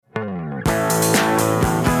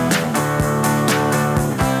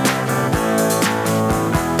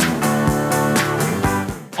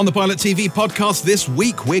On the Pilot TV podcast this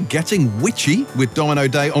week, we're getting witchy with Domino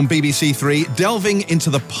Day on BBC Three, delving into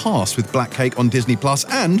the past with Black Cake on Disney Plus,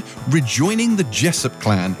 and rejoining the Jessup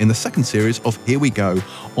clan in the second series of Here We Go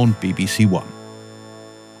on BBC One.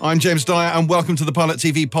 I'm James Dyer, and welcome to the Pilot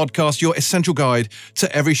TV podcast, your essential guide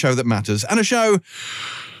to every show that matters, and a show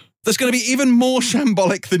that's going to be even more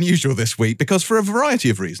shambolic than usual this week, because for a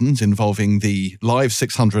variety of reasons involving the live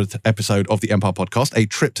 600th episode of the Empire podcast, a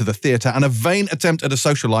trip to the theatre, and a vain attempt at a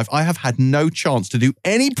social life, I have had no chance to do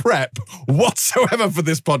any prep whatsoever for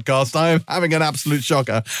this podcast. I am having an absolute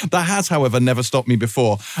shocker. That has, however, never stopped me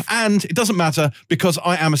before. And it doesn't matter, because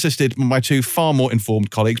I am assisted by my two far more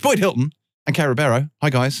informed colleagues, Boyd Hilton and Kay Ribeiro.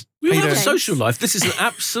 Hi, guys. We have a social life. This is an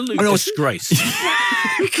absolute disgrace.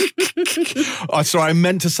 Sorry, I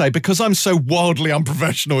meant to say, because I'm so wildly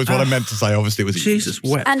unprofessional is what I meant to say. Obviously, it was Jesus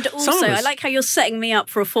wet. And also, I like how you're setting me up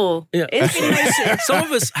for a fall. Yeah. Some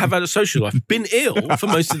of us have had a social life, been ill for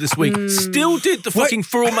most of this week, still did the fucking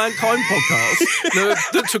For All Mankind podcast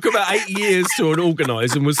that took about 8 years to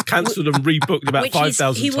organise and was cancelled and rebooked about 5,000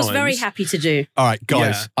 times. He was very happy to do. All right,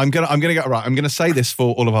 guys, yeah. I'm gonna go right. I'm gonna say this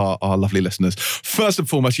for all of our lovely listeners. First and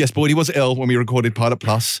foremost, yes, Boyd, he was ill when we recorded Pilot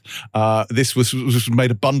Plus. This was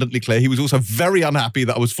made abundantly clear. He was also very unhappy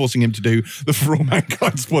that I was forcing him to do the For All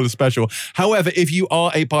Mankind spoiler special. However, if you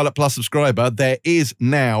are a Pilot Plus subscriber, there is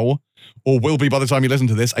now, or will be by the time you listen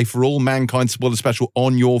to this, a For All Mankind spoiler special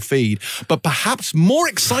on your feed. But perhaps more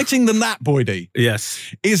exciting than that, Boydie,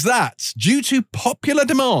 yes, is that due to popular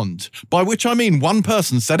demand, by which I mean one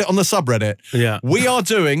person said it on the subreddit, we are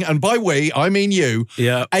doing, and by we, I mean you,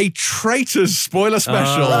 a Traitors spoiler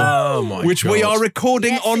special, which we are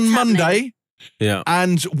recording on Monday. Yeah.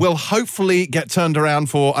 And will hopefully get turned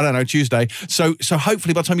around for, I don't know, Tuesday. So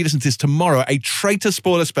hopefully by the time you listen to this tomorrow, a Traitor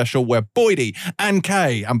spoiler special where Boydie and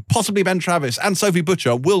Kay and possibly Ben Travis and Sophie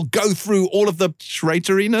Butcher will go through all of the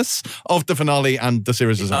traitoriness of the finale and the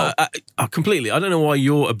series as well. Completely. I don't know why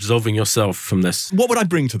you're absolving yourself from this. What would I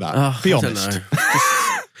bring to that? Be honest. I don't know.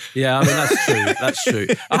 Yeah, I mean, that's true. That's true.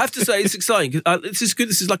 I have to say, it's exciting. This is good.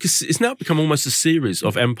 This is like it's now become almost a series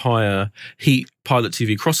of Empire Heat Pilot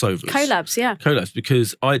TV crossovers. Collabs,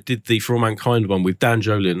 because I did the For All Mankind one with Dan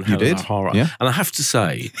Jolin and Helen O'Hara. Yeah. And I have to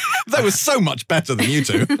say, they were so much better than you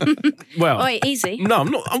two. Well, easy. No, I'm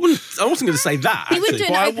not. I wasn't going to say that. He would do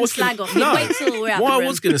an open slag off. He'd wait till we're out What the room. I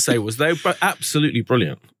was going to say was they were absolutely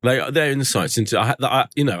brilliant. They're insights into. I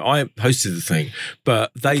hosted the thing,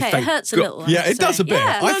 but they. Okay, it hurts a little. Yeah, it does a bit.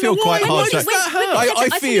 Yeah. I feel quite hard.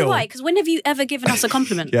 I feel why, because when have you ever given us a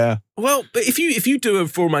compliment? Yeah. Well, but if you do a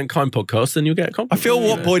For All Mankind podcast, then you'll get a compliment. I feel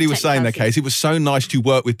what Boydie was saying there, Case. It was so nice to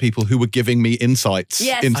work with people who were giving me insights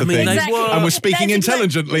into things and were speaking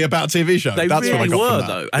intelligently about TV shows. That's really what I got were, from that.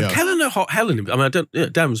 though. And Helen, I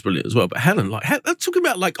mean, Dan was brilliant as well, but Helen, they're talking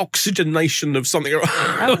about like oxygenation of something.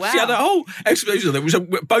 Oh, wow. She had a whole explanation of it, which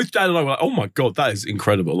both Dan and I were like, oh my God, that is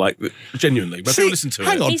incredible. Like, genuinely. But listen to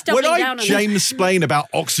hang it. on. When I James-splain about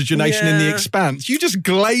oxygenation in The Expanse, you just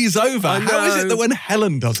glaze over. How is it that when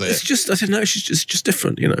Helen does it? It's just, I don't know, it's just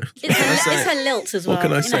different, you know. It's her lilt as well. What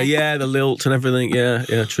can I say? Yeah, the lilt and everything. Yeah,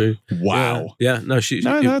 true. Wow. Yeah, no,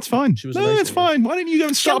 that's fine. She was no, amazing. that's fine. Why didn't you go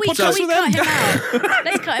and start a podcast with them?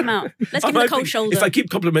 Let's cut him out. Let's give him a cold shoulder. If I keep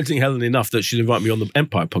complimenting Helen enough that she'd invite me on the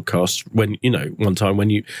Empire podcast when, one time when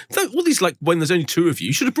all these, like, when there's only two of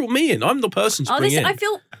you should have brought me in. I'm the person to bring in.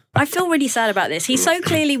 I feel really sad about this. He so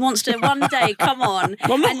clearly wants to one day come on,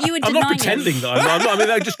 and you were denying him. I'm not pretending that I'm not. I mean,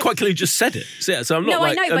 they just quite clearly just said it. So I'm not. No,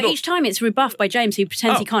 I know, but each time it's rebuffed by James, who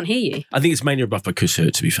pretends he can't hear you. I think it's mainly rebuffed by Chris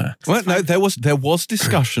here, to be fair. Well, no, there was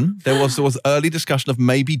discussion. There was early discussion of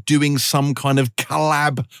maybe doing some kind of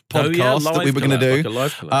collab podcast that we were going to do. Like a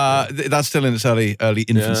live collab. That's still in its early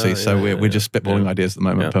infancy, so we're just spitballing ideas at the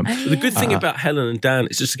moment. Yeah. The good thing about Helen and Dan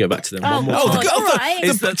is just to go back to them one more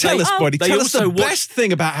time. Tell us, Buddy. Tell us the best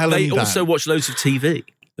thing about Helen and Dan. They also watch loads of TV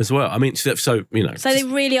as well. I mean, so So they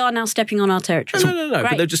really are now stepping on our territory. No.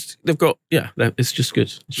 But they've got. It's just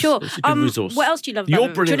good. Sure. It's a good resource. What else do you love about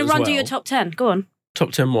them? Do you want to run through your top 10? Go on.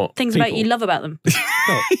 Top 10 what? Things about you love about them.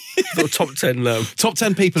 Top 10. Top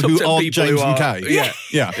 10 people who are James and Kay.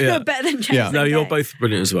 Yeah. You're better than James. No, you're both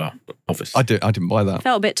brilliant as well. Obviously. I didn't buy that.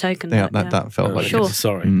 Felt a bit token. That felt like. Sure.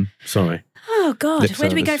 Sorry. Oh God, where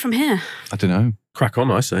do we go from here? I don't know. Crack on,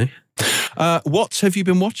 I say. What have you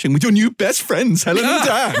been watching with your new best friends, Helen and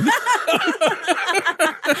Dan?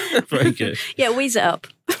 Very good. Yeah, wheeze it up.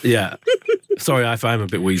 Yeah. Sorry if I am a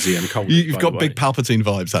bit wheezy and cold. You've got big Palpatine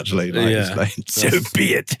vibes, actually. So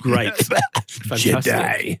be it. Great.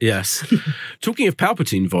 Jedi. Yes. Talking of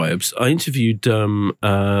Palpatine vibes, I interviewed,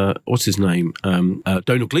 what's his name?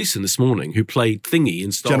 Donald Gleeson this morning, who played Thingy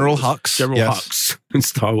in Star General Wars. Hux. General Hux. in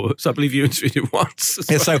Star Wars. I believe you interviewed him once.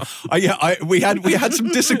 Yeah, so we had some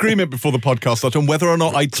disagreement before the podcast started on whether or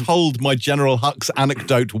not I told my General Hux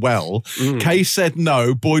anecdote well. Kay said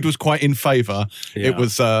no. Boyd was quite in favour. Yeah. It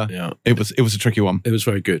was a tricky one. It was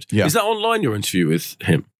very good. Yeah. Is that online, your interview with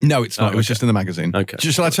him? No, it's not. It was just in the magazine. Okay.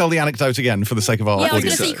 Shall I tell the anecdote again for the sake of our Yeah, I was audience?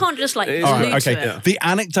 going to say, you can't just All allude right, okay. to it. Yeah. The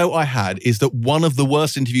anecdote I had is that one of the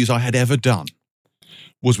worst interviews I had ever done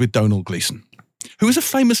was with Domhnall Gleeson, who is a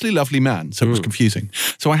famously lovely man, so it was confusing.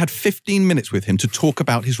 So I had 15 minutes with him to talk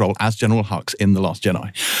about his role as General Hux in The Last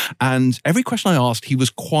Jedi. And every question I asked, he was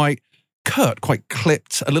quite curt, quite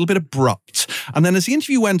clipped, a little bit abrupt. And then as the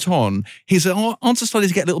interview went on, his answers started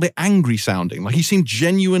to get a little bit angry sounding. Like he seemed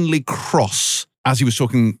genuinely cross as he was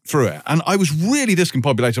talking through it. And I was really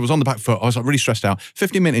discombobulated. I was on the back foot. I was like really stressed out.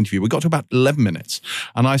 15-minute interview. We got to about 11 minutes.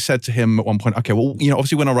 And I said to him at one point, okay, well,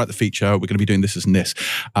 obviously when I write the feature, we're going to be doing this and this.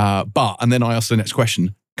 And then I asked the next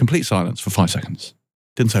question, complete silence for 5 seconds.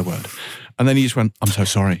 Didn't say a word. And then he just went, I'm so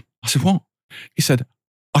sorry. I said, what? He said,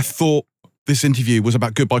 I thought this interview was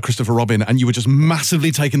about Goodbye Christopher Robin and you were just massively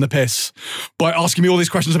taking the piss by asking me all these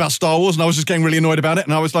questions about Star Wars, and I was just getting really annoyed about it.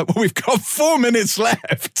 And I was like, well, we've got 4 minutes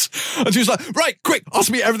left. And she was like, right, quick,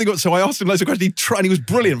 ask me everything. So I asked him loads of questions. He tried, and he was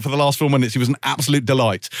brilliant for the last 4 minutes. He was an absolute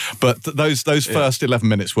delight. But those first 11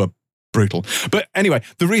 minutes were brutal. But anyway,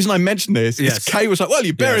 the reason I mentioned this is Kay was like, well,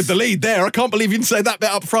 you buried the lead there. I can't believe you didn't say that bit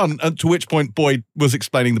up front. To which point Boyd was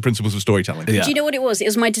explaining the principles of storytelling. Yeah. Do you know what it was? It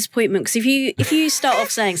was my disappointment. Because if you start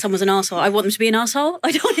off saying someone's an arsehole, I want them to be an arsehole.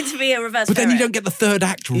 I don't want it to be a reverse But then you ferret. don't get the third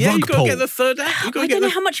act rug you've got pull. to get the third act. I don't know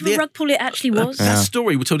how much of a rug pull it actually was. That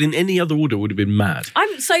story we told in any other order would have been mad.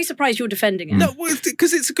 I'm so surprised you're defending it. No,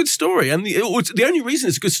 because it's a good story. And the only reason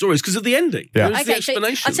it's a good story is because of the ending. Yeah. It was the Okay, so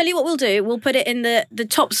explanation. I'll tell you what we'll do. We'll put it in the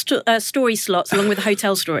top story slots along with the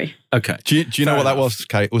hotel story. Okay. Do you know what that was,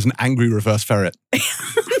 Kate? It was an angry reverse ferret.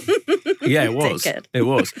 Yeah, it was. Dickhead. It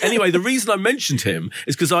was. Anyway, the reason I mentioned him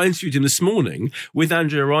is because I interviewed him this morning with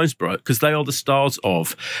Andrea Riseborough, because they are the stars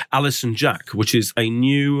of Alice and Jack, which is a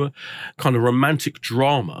new kind of romantic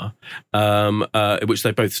drama in which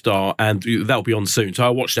they both star, and that'll be on soon. So I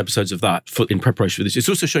watched episodes of that in preparation for this. It's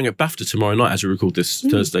also showing at BAFTA tomorrow night as we record this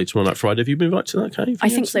Thursday, tomorrow night, Friday. Have you been invited to that, Kate? I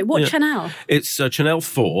think so. What channel? It's Channel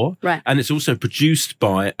 4, right? And it's also produced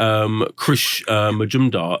by Krish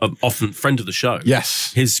Majumdar, often friend of the show.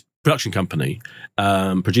 Yes. His production company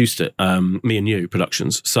produced it, Me and You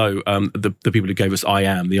Productions. So the people who gave us I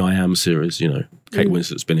Am series, Kate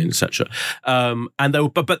Winslet's been in, etc. And they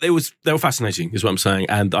were fascinating, is what I'm saying.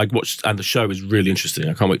 And I watched, and the show is really interesting.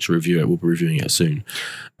 I can't wait to review it. We'll be reviewing it soon.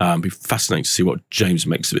 It'll be fascinating to see what James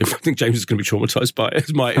makes of it. I think James is going to be traumatized by it.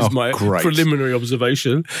 Is my preliminary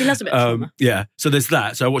observation. He loves a bit of trauma. Yeah. So there's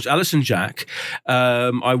that. So I watched Alice and Jack.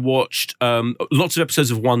 I watched lots of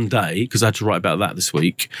episodes of One Day because I had to write about that this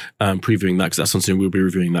week. Previewing that because that's something we'll be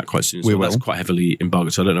reviewing that quite soon. So that's quite heavily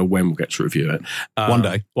embargoed, so I don't know when we'll get to review it.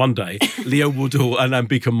 One day. Leo Woodall and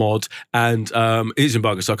Ambika Mod, and it is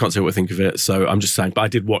embargoed, so I can't say what I think of it. So I'm just saying, but I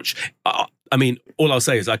did watch. All I'll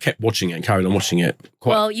say is I kept watching it and carried on watching it.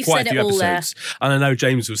 You said it all episodes. And I know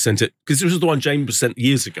James was sent it because this was the one James was sent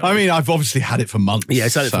years ago. I mean, I've obviously had it for months. Yeah,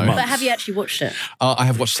 it's had it for months. But have you actually watched it? I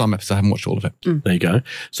have watched some episodes. I haven't watched all of it. There you go.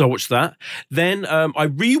 So I watched that. Then I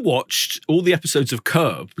rewatched all the episodes of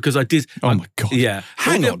Curb because I did. Oh my God. Yeah.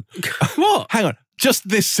 Hang on. What? Hang on. Just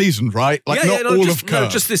this season, right? All of Curb. No,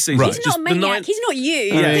 just this season. Right. He's not a maniac. He's not you.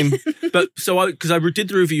 Yeah. But so because I did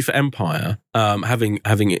the review for Empire, having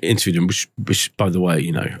interviewed him, which by the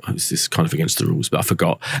way, this is kind of against the rules, but I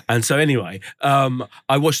forgot. And so anyway,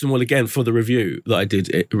 I watched them all again for the review that I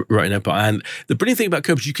did right in Empire. And the brilliant thing about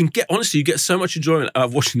Curb is you get so much enjoyment out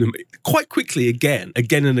of watching them quite quickly again and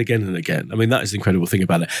again and again. I mean, that is the incredible thing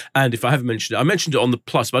about it. And if I haven't mentioned it, I mentioned it on the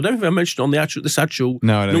Plus, but I don't think I mentioned it on this actual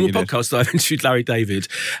normal podcast that I've interviewed Larry David,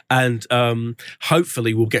 and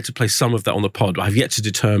hopefully we'll get to play some of that on the pod. I've yet to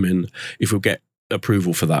determine if we'll get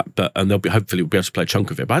approval for that, but hopefully we'll be able to play a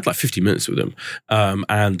chunk of it. But I had like 50 minutes with him,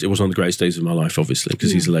 and it was one of the greatest days of my life, obviously,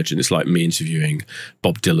 because he's a legend. It's like me interviewing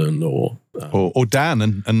Bob Dylan or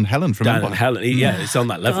Dan and Helen from Dan Empire. and Helen. Yeah, it's on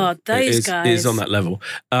that level. God, those guys. It is on that level.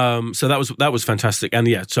 So that was fantastic. And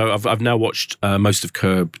yeah, so I've now watched most of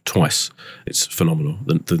Curb twice. It's phenomenal.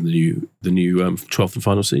 The new 12th and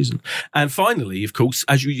final season. And finally, of course,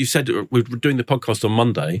 as you said, we're doing the podcast on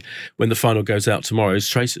Monday when the final goes out tomorrow. Is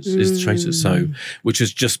Traitors. Is the Traitors. So, which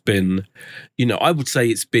has just been, I would say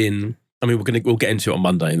it's been. I mean, we'll get into it on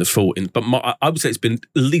Monday in the full. But I would say it's been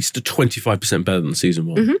at least 25% better than season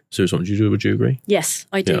one. Mm-hmm. Series one. Would you agree? Yes,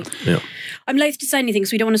 I do. Yeah. I'm loath to say anything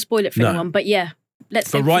because we don't want to spoil it for anyone. But yeah,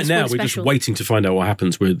 But right now, we're just waiting to find out what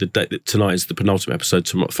happens. Tonight is the penultimate episode.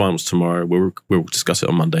 Finals tomorrow. We'll discuss it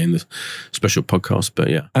on Monday in the special podcast. But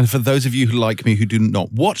yeah. And for those of you who like me who do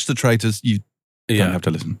not watch the traitors, you don't have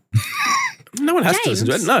to listen. No one has to listen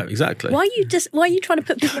to it. No, exactly. Why are you trying to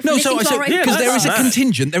put people? No, so because there is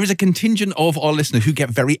a contingent of our listeners who get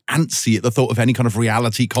very antsy at the thought of any kind of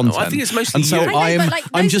reality content. I think it's mostly. And so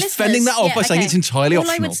I'm just fending that off by saying it's entirely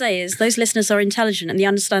optional. All I would say is those listeners are intelligent and they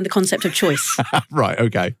understand the concept of choice. Right.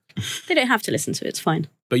 Okay. They don't have to listen to it. It's fine.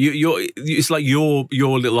 But it's like your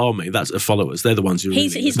little army. That's followers. They're the ones who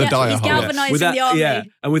he's galvanising the army. Yeah,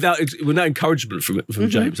 and without encouragement from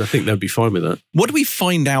James, I think they'd be fine with that. What do we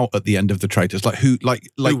find out at the end of the traitors? Like who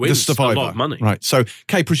the survivor? A lot of money, right? So,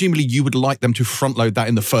 Kay, presumably you would like them to front load that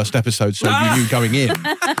in the first episode, so you knew going in.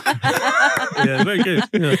 Yeah, very good.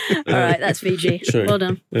 Yeah. All right, that's VG. True. Well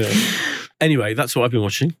done. Yeah. Anyway, that's what I've been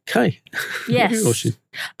watching. Kay, yes. What have you been watching?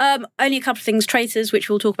 Only a couple of things. Traitors, which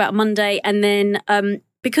we'll talk about Monday, and then.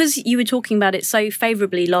 Because you were talking about it so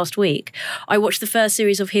favourably last week, I watched the first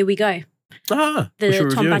series of Here We Go. The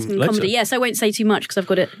Tom Bassington comedy. Yes, I won't say too much because I've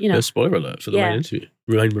got it, spoiler alert for the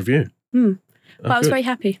main review. But I was very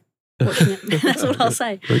happy watching it. That's all I'll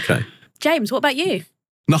say. Okay. James, what about you?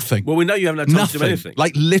 Nothing. Well, we know you haven't had time to do anything.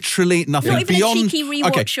 Like literally nothing. Not even a cheeky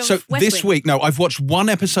rewatch of West this Wing. week, no, I've watched one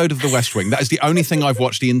episode of The West Wing. That is the only thing I've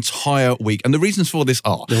watched the entire week. And the reasons for this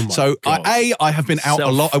are, I have been out a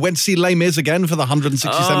lot. I went to see Les Mis again for the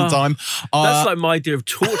 167th time. That's like my idea of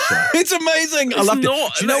torture. It's amazing. I loved it.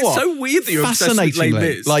 Do you know what? It's so weird that you're obsessed with Les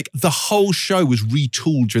Mis. Like the whole show was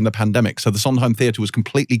retooled during the pandemic. So the Sondheim Theatre was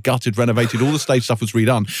completely gutted, renovated. All the stage stuff was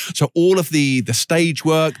redone. So all of the stage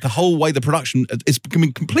work, the whole way the production is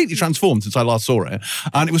becoming completely transformed since I last saw it,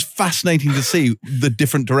 and it was fascinating to see the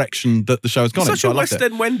different direction that the show has gone in. Such a West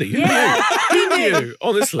End Wendy. Who knew?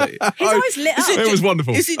 Honestly, his eyes lit up. It was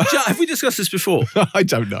wonderful. Have we discussed this before? I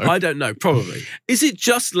don't know. I don't know. Probably. Is it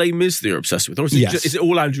just Les Mis that you're obsessed with, or is it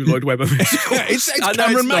all Andrew Lloyd Webber musical? It's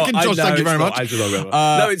Cameron McIntosh. Thank you very much. Andrew Lloyd Webber.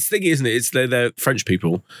 No, it's thingy, isn't it? It's they're French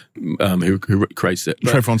people who created it.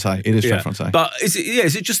 Très Français. It is Très Français. But is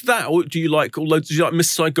it just that, or do you like all those? Do you like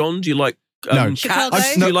Miss Saigon? Do you like? No, Chicago.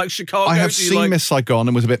 Do you like Chicago? I have seen Miss Saigon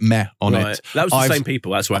and was a bit meh on it. That was the same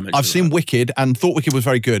people. That's why I mentioned. I've seen Wicked and thought Wicked was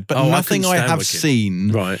very good, but nothing I have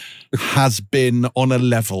seen has been on a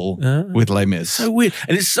level with Les Mis. So weird.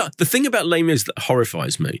 And it's the thing about Les Mis that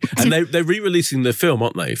horrifies me. And they're re-releasing the film,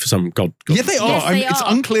 aren't they? For some god. Yeah, they are. Yes, it's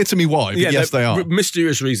unclear to me why. But yes, they are.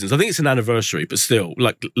 Mysterious reasons. I think it's an anniversary, but still,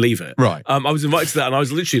 like, leave it. Right. I was invited to that, and I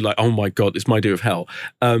was literally like, "Oh my god, it's my idea of hell,"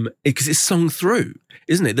 because it's sung through.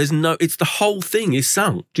 Isn't it? It's the whole thing is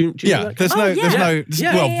sung. Do you know that? There's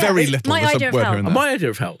very little. My idea of hell. My idea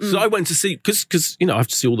of hell. So I went to see because I have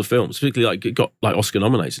to see all the films. Particularly like it got like Oscar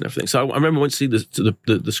nominated and everything. So I remember I went to see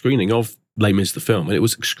the screening of Les Mis the film, and it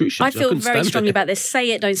was excruciating. I feel very strongly about this.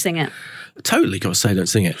 Say it, don't sing it. Totally got to say, don't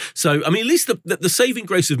sing it. So I mean, at least the saving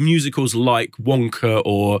grace of musicals like Wonka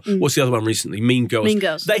or what's the other one recently, Mean Girls. Mean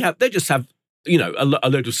Girls. They just have. A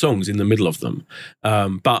load of songs in the middle of them.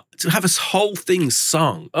 But to have a whole thing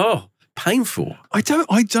sung, painful. I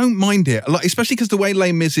don't mind it, like, especially because the way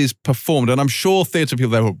Les Mis is performed, and I'm sure theatre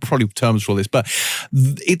people, there were probably terms for this, but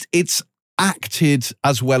it's acted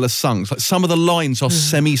as well as sung. Like some of the lines are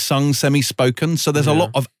semi-sung, semi-spoken, so there's a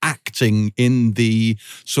lot of acting in the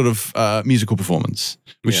sort of musical performance,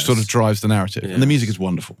 which sort of drives the narrative. And the music is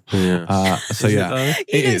wonderful. Yes.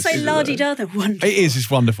 You don't say la-di-da, they're wonderful. It is, it's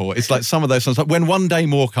wonderful. It's like some of those songs, like when One Day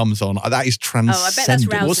More comes on, that is transcendent. I bet that's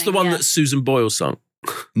rousing. What's the one that Susan Boyle sung?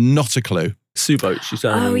 Not a clue. Sue Boat, she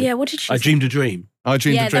sang. Oh yeah, what did she I say? Dreamed a Dream. I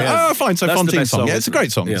Dreamed a Dream. Fine. So Fontaine song. Yeah, it's a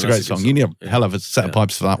great song. It's a great song. You need a hell of a set of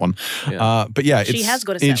pipes for that one. But yeah, she has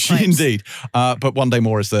got a set of pipes. Indeed. But One Day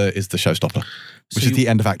More is the showstopper, which is the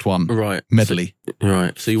end of Act 1. Right. Medley.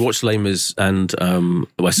 So you watched Les Mis and The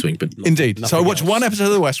West Wing, but indeed. So I watched one episode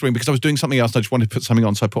of The West Wing because I was doing something else and I just wanted to put something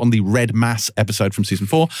on. So I put on the Red Mass episode from season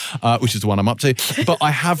 4, which is the one I'm up to. But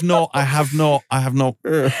I have not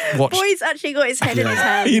watched. Boyd's actually got his head in his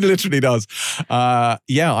hand. He literally does. I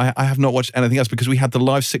have not watched anything else because we had the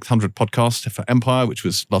live 600 podcast for Empire, which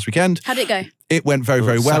was last weekend. How did it go? It went very,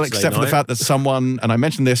 very well, Saturday except for the fact that someone, and I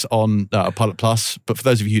mentioned this on Pilot Plus, but for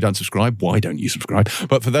those of you who don't subscribe, why don't you subscribe?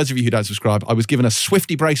 But for those of you who don't subscribe, I was given a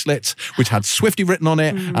Swifty bracelet, which had Swifty written on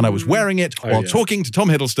it, and I was wearing it while talking to Tom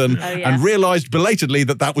Hiddleston and realised belatedly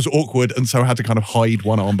that was awkward, and so I had to kind of hide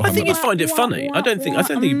one arm behind I think you'd find it funny. I don't think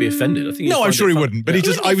you'd be offended. I think I'm sure he wouldn't, but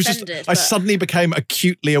I suddenly became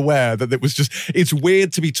acutely aware that it was just, it's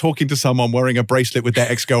weird to be talking to someone wearing a bracelet with their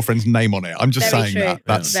ex-girlfriend's name on it. I'm just saying that.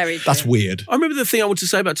 That's weird. I remember the thing I wanted to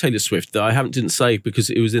say about Taylor Swift that I didn't say because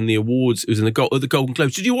it was in the awards. It was in the Golden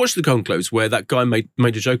Globes. Did you watch the Golden Globes where that guy made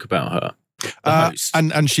a joke about her?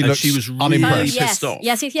 And she was really unimpressed. Pissed off.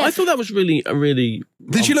 Yes. I thought that was really.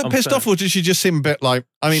 Did she look pissed off, or did she just seem a bit like?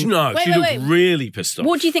 I mean, no, she looked really pissed off.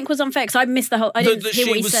 What do you think was unfair? Because I missed the whole. I didn't hear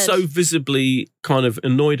what he said. She was so visibly kind of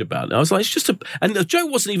annoyed about it. I was like, it's just and the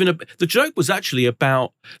joke wasn't even. The joke was actually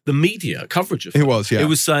about the media coverage of her. It was, yeah. It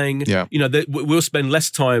was saying, we'll spend less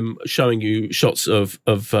time showing you shots of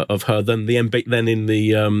her than in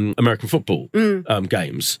the American football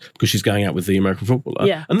games because she's going out with the American footballer.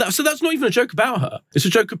 Yeah, and so that's not even a joke about her. It's a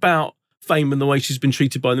joke about fame and the way she's been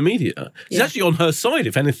treated by the media. It's actually on her side,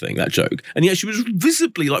 if anything, that joke. And yet she was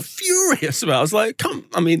visibly furious about it. I was like,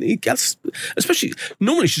 especially,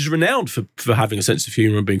 normally she's renowned for having a sense of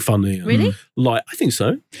humour and being funny. And really? I think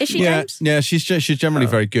so. Is she, James? Yeah, she's generally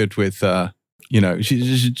very good with...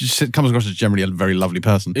 she just comes across as generally a very lovely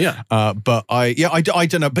person. Yeah. But I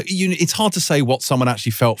don't know. But it's hard to say what someone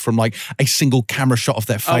actually felt from a single camera shot of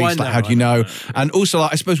their face. How do you know? And also,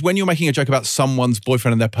 I suppose when you're making a joke about someone's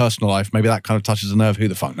boyfriend and their personal life, maybe that kind of touches a nerve. Who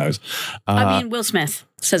the fuck knows? Will Smith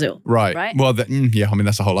says it all. Right. Well,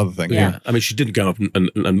 that's a whole other thing. Yeah. I mean, she didn't go up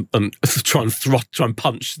and try and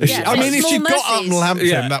punch. If she got up and lamped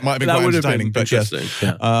him, that might have been quite entertaining. But interesting.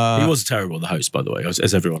 Yeah. He was terrible, the host, by the way,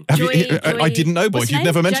 as everyone. I didn't know, Boyd. You've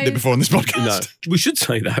never mentioned it before on this podcast. No, we should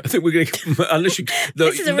say that. I think we're going to... Unless you...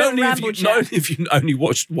 This is a real ramble chat. If you only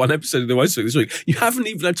watched one episode of The West Wing this week, you haven't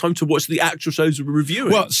even had time to watch the actual shows we're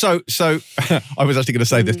reviewing. Well, so I was actually going to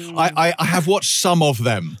say this. I have watched some of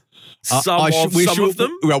them. Some of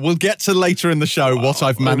them? Well, we'll get to later in the show what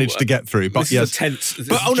I've managed to get through. But this is a tense.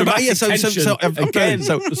 Again,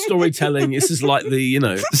 so the storytelling. This is like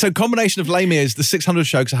the So combination of lame ears, the 600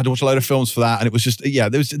 show, because I had to watch a load of films for that, and it was just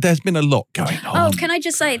there's been a lot going on. Oh, can I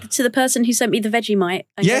just say to the person who sent me the Vegemite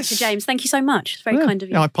and to James, thank you so much. It's very kind of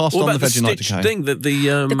you. Yeah, I passed on the Vegemite to Kay. Thing that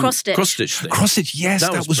the cross stitch thing. Cross stitch, yes,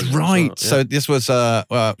 that was right. Yeah. So this was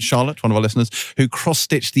Charlotte, one of our listeners, who cross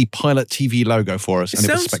stitched the Pilot TV logo for us, and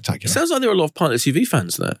it was spectacular. It sounds like there are a lot of Pilot TV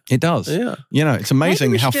fans there. It does. Yeah. It's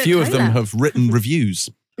amazing how few of them have written reviews.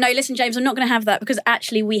 No, listen, James, I'm not going to have that because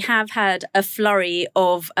actually we have had a flurry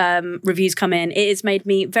of reviews come in. It has made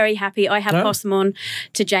me very happy. I have passed them on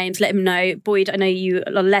to James, let him know. Boyd, I know you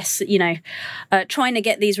are less, trying to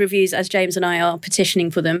get these reviews as James and I are petitioning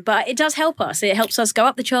for them. But it does help us. It helps us go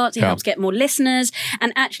up the charts. It helps get more listeners.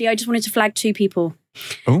 And actually, I just wanted to flag two people.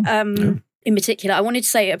 In particular, I wanted to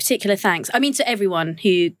say a particular thanks. I mean, to everyone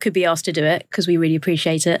who could be asked to do it, because we really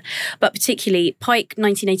appreciate it. But particularly Pike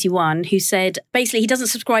 1981, who said, basically, he doesn't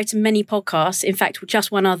subscribe to many podcasts, in fact,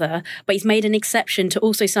 just one other, but he's made an exception to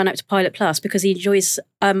also sign up to Pilot Plus because he enjoys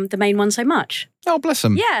the main one so much. Oh, bless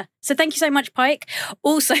him. Yeah. So thank you so much, Pike.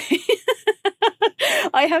 Also,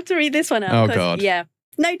 I have to read this one out. Oh, God. Yeah.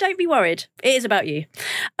 No, don't be worried. It is about you.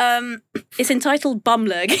 It's entitled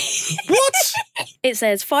Bumlurgy. What? It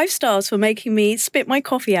says, 5 stars for making me spit my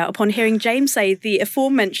coffee out upon hearing James say the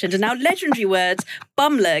aforementioned and now legendary words,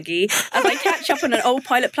 bumlurgy, as I catch up on an old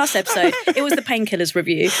Pilot Plus episode. It was the Painkillers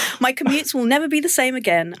review. My commutes will never be the same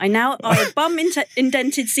again. I now eye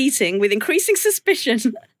bum-indented seating with increasing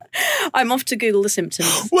suspicion. I'm off to Google the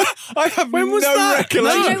symptoms. Well, I have no recollection.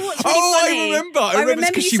 No. You know what's really funny? I remember. I remember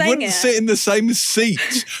because she wouldn't sit in the same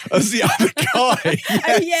seat as the other guy. Yes.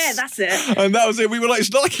 Oh, yeah, that's it. And that was it. We were like,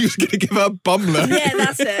 it's not like he was going to give her a bumler. Yeah,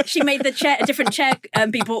 that's it. She made a different chair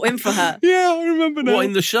be brought in for her. Yeah, I remember now. What,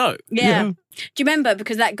 in the show? Yeah. Do you remember?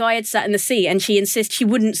 Because that guy had sat in the seat and she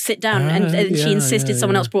wouldn't sit down and she insisted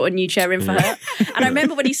someone else brought a new chair in for her. And I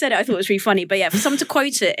remember when he said it, I thought it was really funny. But yeah, for someone to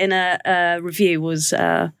quote it in a review was...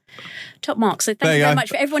 top marks. So thank you very much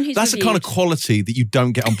for everyone who's That's reviewed. The kind of quality that you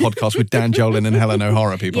don't get on podcasts with Dan Jolin and Helen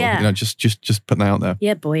O'Hara, people. Yeah. Just putting that out there.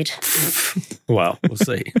 Yeah, Boyd. Well, we'll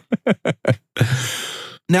see.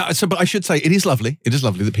 Now, but I should say it is lovely. It is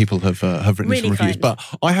lovely that people have written really some reviews. But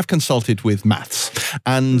I have consulted with Maths,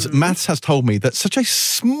 and Maths has told me that such a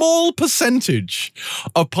small percentage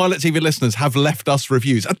of Pilot TV listeners have left us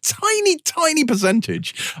reviews. A tiny, tiny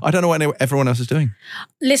percentage. I don't know what everyone else is doing.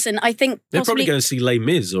 Listen, I think they're probably going to see Les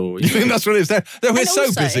Mis, or you think that's what it is. We're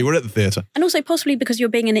so busy. We're at the theatre, and also possibly because you're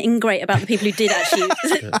being an ingrate about the people who did actually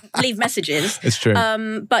leave messages. It's true.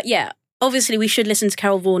 But yeah. Obviously, we should listen to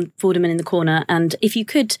Carol Vorderman in the corner. And if you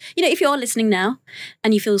could, if you are listening now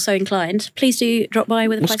and you feel so inclined, please do drop by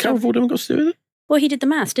with a What's Carol Vorderman got to do with it? Well, he did the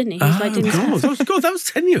maths, didn't he? He was doing God, that was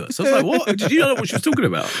tenuous. I was like, what? Did you know what she was talking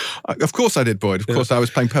about? Of course I did, Boyd. Of course I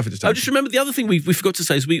was paying perfect attention. I just remember the other thing we forgot to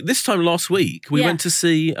say is this time last week, we went to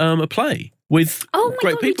see a play with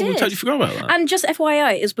great people. We totally forgot about that. And just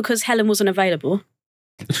FYI, it's because Helen wasn't available.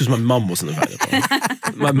 Because my mum wasn't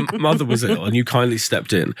available. My mother was ill, and you kindly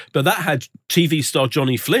stepped in. But that had TV star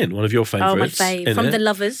Johnny Flynn, one of your favourites. Oh, my fave. From The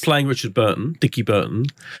Lovers. Playing Richard Burton, Dickie Burton.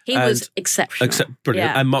 He was exceptional.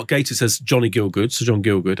 Brilliant. Yeah. And Mark Gatiss says Johnny Gielgud, Sir John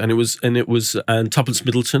Gielgud. And it was Tuppence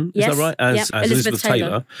Middleton, is that right? As Elizabeth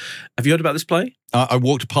Taylor. Have you heard about this play? I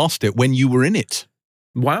walked past it when you were in it.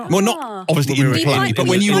 Wow. Well, not obviously in the play, but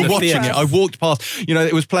when you were watching it, I walked past.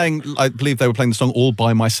 It was playing, I believe they were playing the song All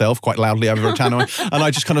By Myself quite loudly over a tannoy, and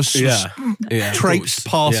I just kind of traipsed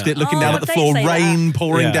past it, looking down at the floor, rain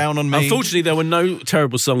pouring down on me. Unfortunately, there were no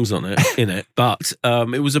terrible songs in it, but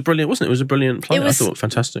it was a brilliant, wasn't it? It was a brilliant play. I thought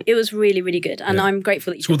fantastic. It was really, really good, and I'm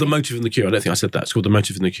grateful that it's called The Motive in the Queue. I don't think I said that. It's called The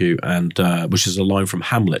Motive in the Queue, and which is a line from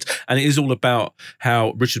Hamlet, and it is all about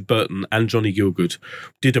how Richard Burton and Johnny Gielgud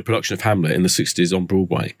did a production of Hamlet in the 60s on Broadway.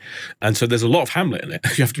 And so there's a lot of Hamlet in it.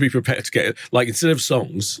 You have to be prepared to get it. Like, instead of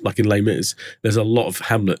songs, like in Les Mis, there's a lot of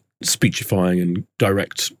Hamlet speechifying and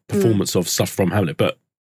direct performance of stuff from Hamlet. But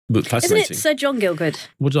fascinating. Isn't it Sir John Gielgud?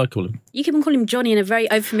 What did I call him? You can call him Johnny in a very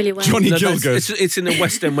unfamiliar way. Johnny Gielgud. It's in the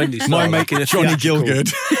West End Wendy style. My mate, Johnny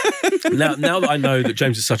Gielgud. Now that I know that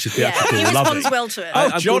James is such a theatrical, he responds well to it.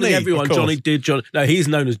 I'm Johnny, everyone. Johnny, dear Johnny. No, he's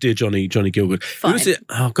known as Dear Johnny Gielgud. Fine. Who is it?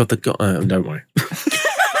 Oh God, don't worry.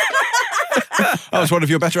 That was one of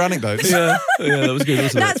your better anecdotes. Yeah, that was good,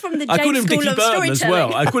 wasn't That's it? from the I called James him School Dickie of Burton as well.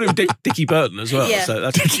 Storytelling. I called him Dickie Burton as well. Yeah. So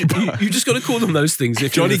that's, you just got to call them those things.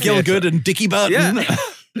 If Johnny Gielgud and Dickie Burton.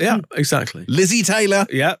 Yeah, exactly. Lizzie Taylor.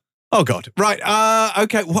 Yeah. Oh, God. Right.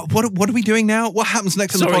 Okay. What are we doing now? What happens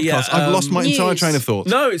next on the podcast? I've lost my entire train of thought.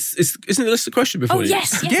 No, isn't it a list of questions before you?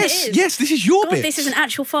 Yes, it is. Yes, this is your bit. This is an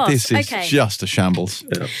actual farce. This is just a shambles.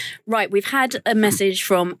 Yeah. Right, we've had a message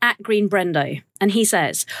from @GreenBrendo, and he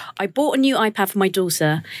says, I bought a new iPad for my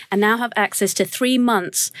daughter and now have access to 3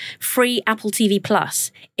 months free Apple TV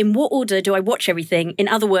Plus. In what order do I watch everything? In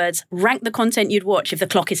other words, rank the content you'd watch if the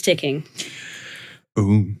clock is ticking.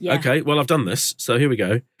 Ooh. Yeah. Okay, well, I've done this, so here we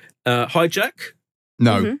go. Hijack?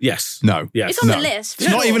 No. Mm-hmm. Yes. No. Yes. It's on the list.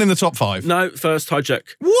 It's not even in the top 5. No, first Hijack.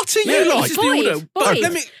 What are you like? This is the order. But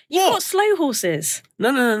let me. You've got Slow Horses.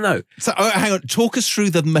 No. So, hang on. Talk us through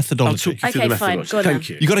the methodology. I'll talk you through the methodology. Fine. Thank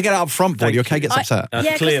you. You got to get it up front, boy. Your Kay gets upset.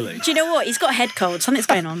 Yeah, clearly. Do you know what? He's got a head cold. Something's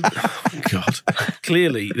going on. Oh, God.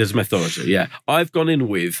 Clearly, there's methodology, yeah. I've gone in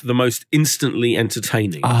with the most instantly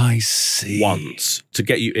entertaining I see. ones to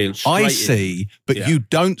get you in straight I see, but you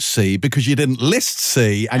don't see because you didn't list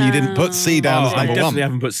C and you didn't put C down as I number definitely 1.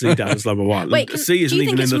 haven't put C down as number 1. Wait, C isn't do you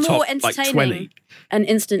even think in it's the more top like entertaining 20. and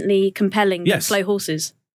instantly compelling than Yes. Slow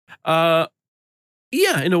Horses? Yeah,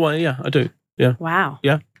 in a way, yeah, I do. Yeah. Wow.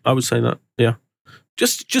 Yeah, I would say that. Yeah.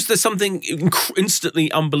 Just there's something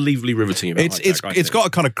instantly, unbelievably riveting about Hijack, It's got a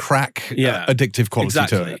kind of crack, addictive quality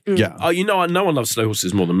to it. Yeah. No one loves Slow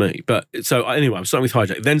Horses more than me. But so anyway, I'm starting with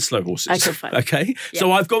Hijack, then Slow Horses. Okay, fine. Okay. Yeah.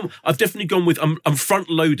 So I've definitely gone with I'm front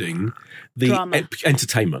loading the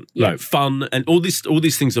entertainment, fun, and all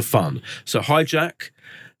these things are fun. So Hijack,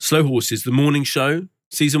 Slow Horses, The Morning Show.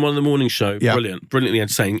 Season 1 of The Morning Show, brilliantly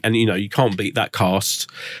entertaining, and you can't beat that cast.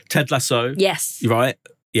 Ted Lasso, yes, right.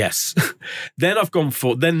 Yes. Then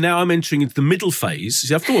now I'm entering into the middle phase.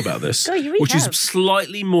 See, I've thought about this, which is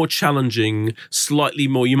slightly more challenging, slightly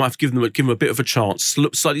more, you might have given them a bit of a chance,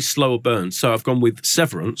 slightly slower burn. So I've gone with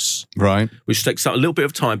Severance, right, which takes a little bit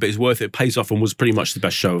of time, but is worth it, pays off, and was pretty much the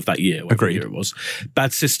best show of that year. Agreed. Year it was.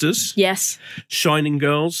 Bad Sisters. Yes. Shining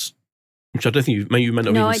Girls, which I don't think you may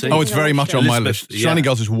not even see. Oh, it's very much on my list. Shining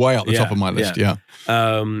Girls is way up the top of my list,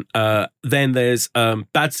 Then there's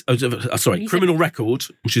Criminal Record,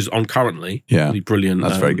 which is on currently. Yeah. Really brilliant.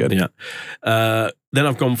 That's very good. Yeah. Then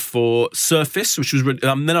I've gone for Surface, which was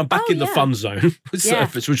then I'm back in the fun zone with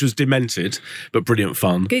Surface, which was demented, but brilliant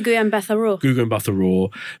fun. Gugu and Mbatha-Raw.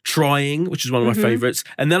 Trying, which is one of my favourites.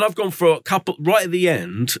 And then I've gone for a couple, right at the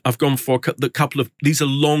end, I've gone for the couple of, these are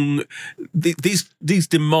long, these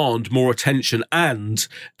demand more attention and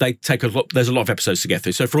they take there's a lot of episodes to get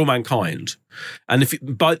through. So For All Mankind. And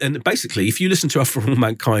basically, if you listen to For All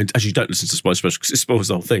Mankind, as you don't listen to Spoiler Special because it spoils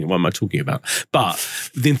the whole thing, what am I talking about? But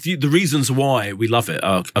the reasons why we love it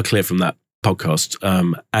are clear from that podcast,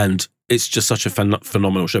 and it's just such a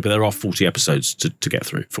phenomenal show. But there are 40 episodes to get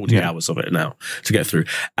through, 40 hours of it now to get through.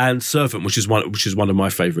 And Servant, which is one of my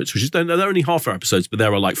favourites, which is they're only half-hour episodes, but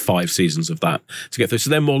there are like 5 seasons of that to get through.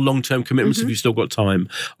 So they're more long-term commitments if you've still got time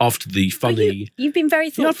after the funny. You've been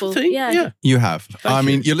very thoughtful. Yeah. You have.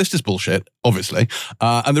 Your list is bullshit. obviously.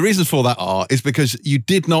 And the reasons for that is because you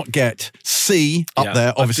did not get C up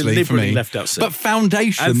there, obviously, for me. Left out C. But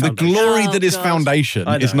Foundation, the glory that is Foundation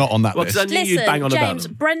is not on that list. Because I knew you'd bang on James,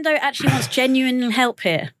 about them. Brendo actually wants genuine help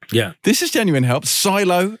here. Yeah. This is genuine help.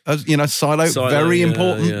 Silo, very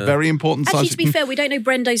important, very important. Actually, to be fair, we don't know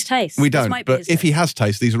Brendo's taste. We don't, but if he has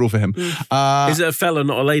taste, these are all for him. Is it a fella,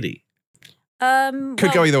 not a lady?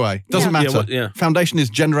 Could go either way. Doesn't matter. Foundation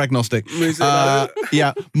is gender agnostic. Masters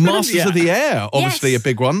of the Air, obviously a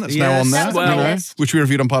big one that's now on there, which we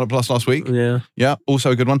reviewed on Pilot Plus last week. Yeah,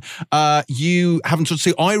 also a good one. You haven't sort of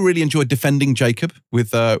seen. I really enjoyed Defending Jacob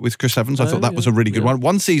with Chris Evans. I thought that was a really good one.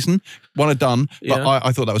 One season, one and done, but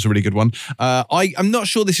I thought that was a really good one. I'm not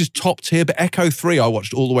sure this is topped here, but Echo 3 I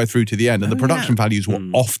watched all the way through to the end, and the production values were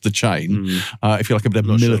off the chain. If you like a bit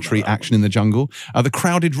of military action in the jungle, The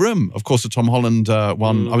Crowded Room, of course, the Tom Holland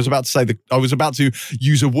one. I was about to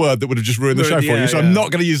use a word that would have just ruined the show for you, so I'm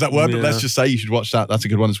not going to use that word, but let's just say you should watch that. That's a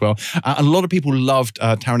good one as well. And a lot of people loved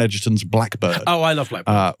Taron Egerton's Blackbird. Oh, I love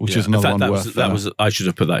Blackbird. Which is another one that was I should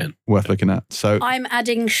have put that in. Worth looking at. So I'm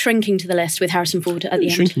adding Shrinking to the list with Harrison Ford at the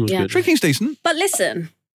end. Shrinking was good. Shrinking's decent. But listen,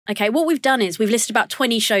 okay, what we've done is we've listed about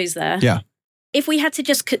 20 shows there. Yeah. If we had to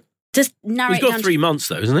just narrow it down. He's got 3 months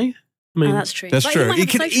though, isn't he? I mean, that's true. That's true. He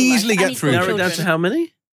could easily get through. Narrow it down to how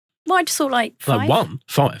many? Well, I just thought like 5. Like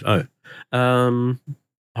 5. Oh.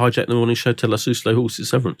 Hijack the Morning Show, Tell Us Who Slow Horses,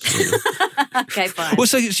 Severance. Okay, fine. Well,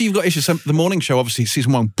 so you've got issues. So the morning show, obviously,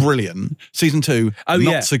 season 1, brilliant. Season 2,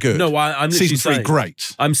 not so good. No, I'm season 3, saying,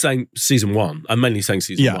 great. I'm saying season 1. I'm mainly saying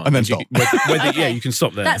season 1. Yeah, and then stop. Okay. You can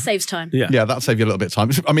stop there. That saves time. Yeah, that saves you a little bit of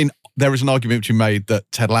time. I mean, there is an argument to be made that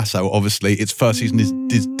Ted Lasso, obviously, its first season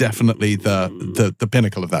is definitely the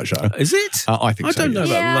pinnacle of that show. Is it? I think so. I don't know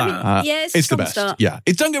about that. It's the best. Start. Yeah,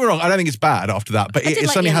 don't get me wrong. I don't think it's bad after that, but it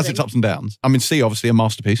certainly has its ups and downs. I mean, C, obviously, a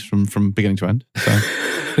masterpiece from beginning to end. So.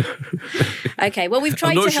 Okay, well, we've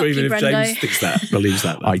tried to help you, even if Brendo. James thinks that, believes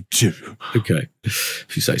that. I do. Okay,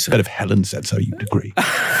 if you say so. But if Helen said so, you'd agree.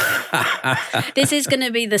 This is going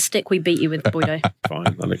to be the stick we beat you with, Boydo. Fine,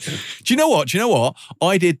 I don't care. Do you know what?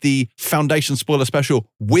 I did the Foundation spoiler special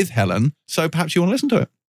with Helen, so perhaps you want to listen to it.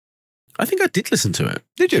 I think I did listen to it.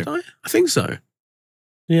 Did you? Did I think so.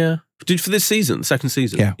 Yeah. For this season, second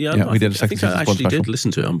season. Yeah, we did a second season. I actually did listen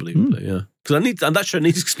to it, unbelievably, yeah. Because that show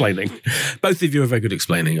needs explaining. Both of you are very good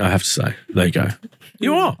explaining, I have to say. There you go.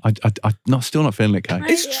 You are. I'm still not feeling it, Kay.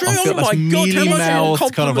 It's true. I feel Oh my God.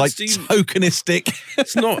 mealy-mouthed, kind of like tokenistic.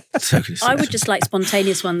 It's not tokenistic. I would just like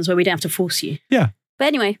spontaneous ones where we don't have to force you. Yeah. But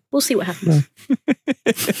anyway, we'll see what happens.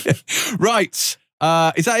 Right.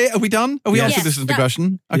 Is that it? Are we done? Have we answered this listener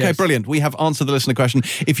question? Okay, brilliant. We have answered the listener question.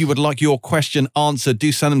 If you would like your question answered,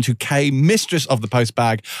 do send them to Kay, Mistress of the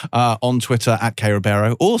Postbag, on Twitter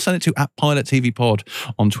 @KRibeiro, or send it to @Pilot TV Pod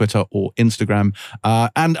on Twitter or Instagram.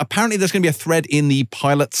 And apparently there's going to be a thread in the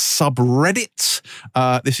Pilot subreddit.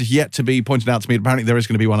 This is yet to be pointed out to me. Apparently there is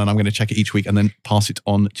going to be one, and I'm going to check it each week and then pass it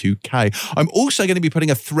on to Kay. I'm also going to be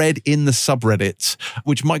putting a thread in the subreddit,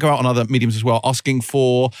 which might go out on other mediums as well, asking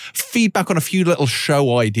for feedback on a few little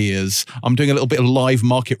show ideas. I'm doing a little bit of live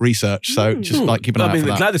market research, so just like keep an eye out for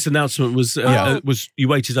that. I'm glad this announcement was you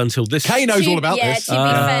waited until this. Kay knows all about this. To be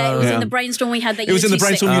fair, it was in the brainstorm we had. That it was in the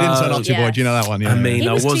brainstorm you didn't turn up to, boy. Do you know that one? Yeah. I mean, he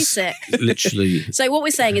was too sick. Literally. So what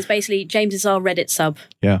we're saying is basically James is our Reddit sub.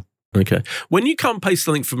 Yeah. Okay. When you can't paste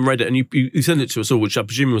something from Reddit and you send it to us all, which I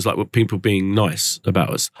presume was like what people being nice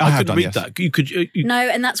about us. I couldn't read that. You could. No,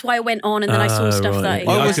 and that's why I went on, and then I saw stuff that.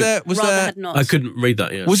 Was there? Had not. I couldn't read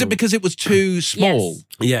that. Yeah. Was it because it was too small? Yes.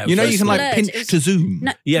 Yeah. You know, you can like pinch to zoom.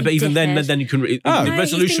 No, yeah, but even then you couldn't read. The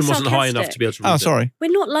resolution wasn't high enough to be able to read. Oh, sorry. We're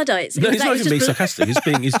not Luddites. No, he's not even being sarcastic.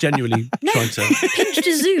 He's genuinely trying to pinch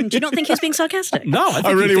to zoom. Do you not think he was being sarcastic? No, I think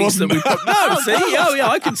I really wasn't.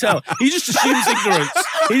 I can tell. He just assumes ignorance.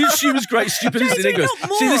 He just assumes great stupidity and ignorance.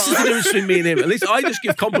 See, this is the difference between me and him. At least I just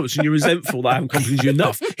give compliments and you're resentful that I haven't complimented you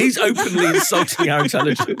enough. He's openly insulting our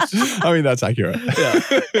intelligence. I mean, that's accurate. Yeah.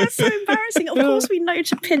 That's so embarrassing. Of course we know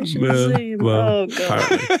to pinch and zoom. Well, oh,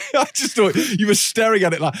 God. I just thought you were staring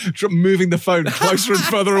at it like moving the phone closer and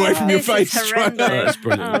further away from your face. That's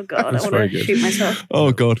brilliant. Oh, God. That's I want to shoot myself.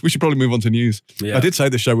 Oh, God. We should probably move on to news. Yeah. I did say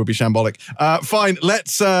this show would be shambolic. Fine.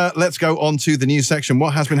 Let's go on to the news section.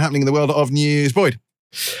 What has been happening in the world of news? Boyd?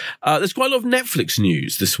 There's quite a lot of Netflix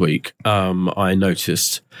news this week, I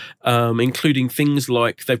noticed, including things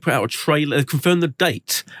like they've put out a trailer, they've confirmed the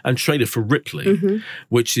date and trailer for Ripley,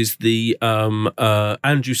 which is the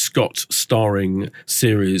Andrew Scott starring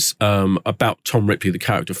series about Tom Ripley, the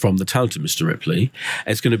character from The Talented Mr. Ripley.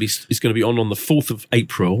 It's going to be on the 4th of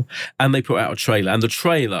April, and they put out a trailer. And the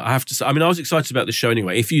trailer, I have to say, I mean, I was excited about the show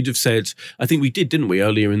anyway. If you'd have said, I think we did, didn't we,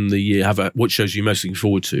 earlier in the year, what shows are you most looking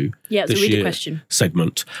forward to? Yeah, it's a really good question.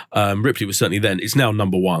 Segment. Ripley was certainly then. It's now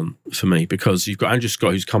number one for me because you've got Andrew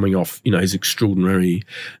Scott, who's coming off, his extraordinary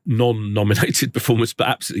non-nominated performance, but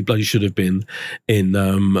absolutely bloody should have been in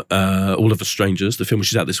All of Us Strangers, the film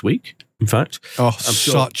which is out this week, in fact. Oh,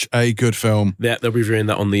 such a good film. Yeah, they'll be reviewing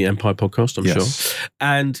that on the Empire podcast, I'm sure.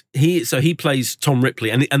 And he plays Tom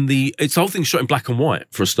Ripley, and it's the whole thing shot in black and white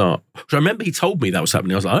for a start. I remember he told me that was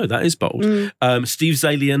happening. I was like, oh, that is bold. Steve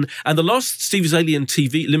Zalian, and the last Steve Zalian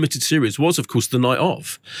TV limited series was, of course, The Night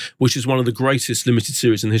Of, which is one of the greatest limited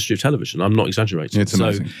series in the history of television. I'm not exaggerating. It's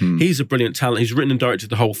amazing. So he's a brilliant talent. He's written and directed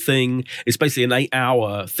the whole thing. It's basically an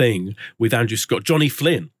 8-hour thing with Andrew Scott, Johnny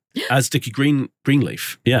Flynn as Dickie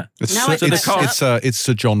Greenleaf. Yeah. It's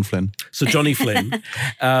Sir John Flynn. So Johnny Flynn,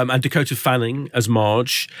 and Dakota Fanning as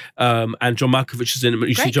Marge, and John Malkovich is in it.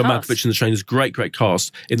 You see John Malkovich in the trailers. Great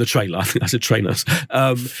cast in the trailer. I think I said trainers.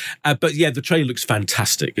 But yeah, the trailer looks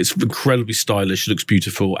fantastic. It's incredibly stylish. It looks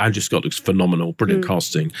beautiful. Andrew Scott looks phenomenal. Brilliant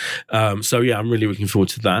casting. So yeah, I'm really looking forward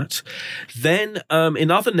to that. Then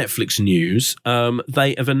in other Netflix news,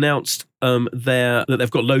 they have announced that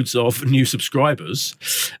they've got loads of new subscribers.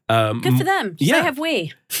 Good for them. Yeah. So have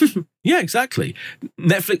we. Yeah, exactly.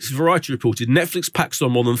 Variety reported, Netflix packs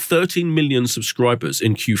on more than 13 million subscribers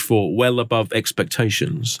in Q4, well above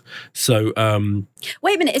expectations. So,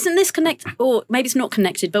 wait a minute, isn't this connected? Or maybe it's not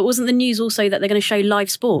connected, but wasn't the news also that they're going to show live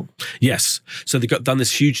sport? Yes. So they've done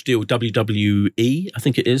this huge deal with WWE, I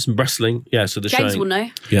think it is, wrestling. Yeah, so they're James showing... will know.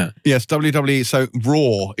 Yeah. Yes, WWE. So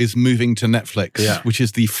Raw is moving to Netflix, which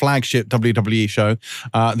is the flagship WWE show.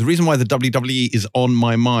 The reason why the WWE is on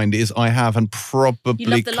my mind is I have and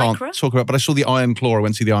probably can't talk about, but I saw the Iron Claw. I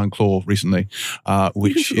went to see the Iron Claw recently,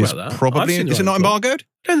 which is probably... Is it not embargoed?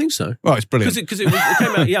 I don't think so. Oh, it's brilliant. Because it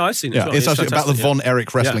came out... Yeah, I've seen it. Yeah, it's actually about the Von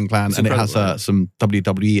Erich wrestling clan, and it has some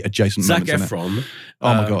WWE adjacent Zac moments Efron. in it.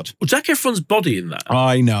 Oh, my God. Well, Zac Efron's body in that.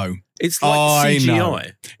 I know. It's like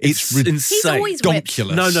CGI. It's insane. He's always ripped.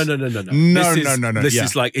 No. No. This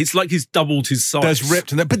is like, it's like he's doubled his size. There's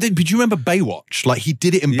ripped in there. But do you remember Baywatch? Like, he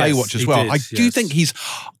did it in Baywatch as well. I do think he's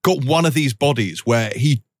got one of these bodies where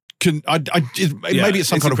he can... maybe it's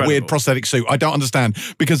some kind of weird prosthetic suit. I don't understand,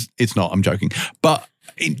 because it's not. I'm joking. But...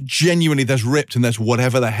 genuinely, there's ripped and there's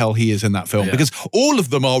whatever the hell he is in that film, because all of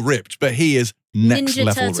them are ripped, but he is next Ninja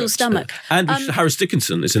level Turtle ripped. stomach. And Harris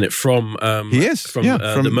Dickinson is in it from he is from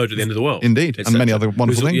The Murder at the End of the World, indeed, and many other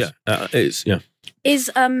wonderful things. It is.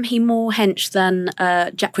 Is he more hench than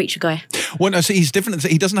Jack Reacher guy? Well, no, see, he's different.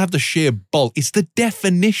 He doesn't have the sheer bulk. It's the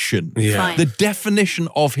definition. Yeah. The definition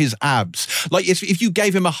of his abs. Like, if you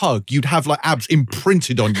gave him a hug, you'd have, like, abs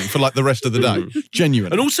imprinted on you for, like, the rest of the day.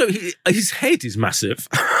 Genuine. And also, his head is massive.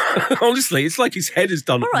 Honestly, it's like his head is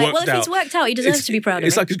done. All right, worked if it's worked out, he deserves to be proud of it.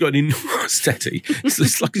 It's like he's got an enormous steady.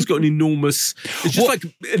 It's like he's got an enormous... It's just like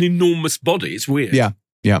an enormous body. It's weird. Yeah.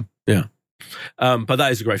 But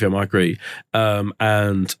that is a great film, I agree.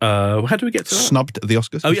 And how do we get to that? Snubbed at the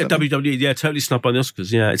Oscars. Oh, yeah, WWE. Yeah, totally snubbed by the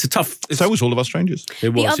Oscars. Yeah, it's a tough... So was All of Us Strangers. It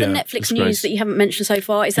was, the other Netflix news that you haven't mentioned so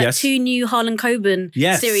far is that 2 new Harlan Coben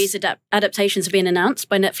series adaptations have been announced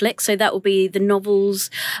by Netflix. So that will be the novels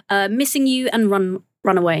Missing You and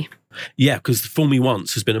Runaway. Yeah, because Fool Me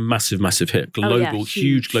Once has been a massive hit.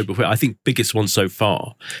 Huge global hit. I think biggest one so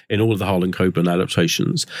far in all of the Harlan Coben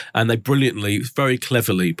adaptations. And they brilliantly, very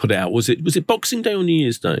cleverly put it out. Was it Boxing Day or New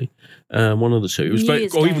Year's Day? One of the two. It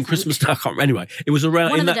was or even Christmas Day. I can't remember. Anyway, it was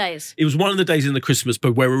around... One of the days. It was one of the days in the Christmas,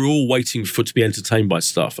 but where we were all waiting to be entertained by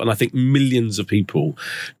stuff. And I think millions of people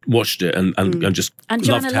watched it and just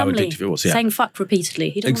loved how addictive it was. Yeah. Saying fuck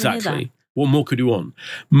repeatedly. He doesn't want to hear that. What more could you want?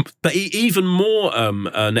 But even more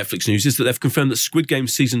Netflix news is that they've confirmed that Squid Game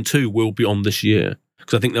Season 2 will be on this year.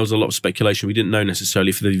 Because I think there was a lot of speculation. We didn't know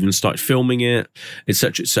necessarily if they've even started filming it,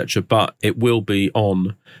 etc., etc. But it will be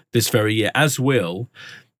on this very year, as well.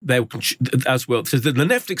 So the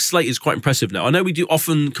Netflix slate is quite impressive now. I know we do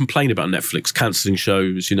often complain about Netflix cancelling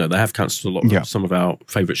shows. They have cancelled a lot of some of our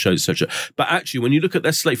favourite shows, etc. But actually, when you look at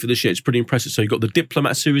their slate for this year, it's pretty impressive. So you've got The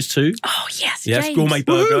Diplomat Series 2. Oh, yes, Yes, James. Gourmet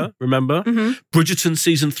Burger, remember? Mm-hmm. Bridgerton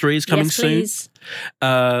Season 3 is coming soon. Please.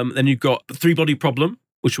 Then you've got Three Body Problem.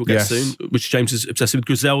 which we'll get soon, which James is obsessed with.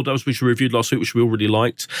 Griselda, which we reviewed last week, which we already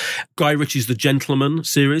liked. Guy Ritchie's The Gentleman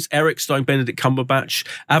series. Eric starring Benedict Cumberbatch.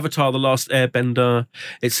 Avatar: The Last Airbender,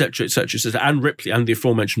 etc., etc., etc. And Ripley, and the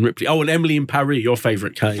aforementioned Ripley. Oh, and Emily in Paris, your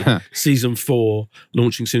favourite, Kay. Season 4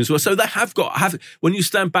 launching soon as well. So they have when you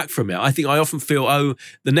stand back from it, I think I often feel,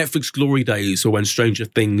 the Netflix glory days, or when Stranger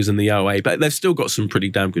Things and the OA, but they've still got some pretty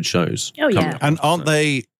damn good shows. Oh, yeah. And aren't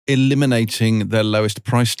they eliminating their lowest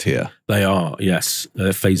price tier? They are, yes.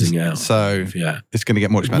 They're phasing out. So it's going to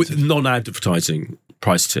get more expensive. With non-advertising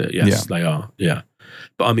price tier, yes, they are, yeah.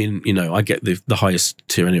 But I mean, I get the highest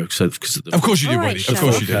tier anyway. So because of course you do, Roddy. Of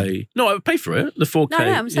course you do. No, I would pay for it. The 4K. No,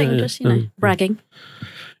 I'm saying just bragging.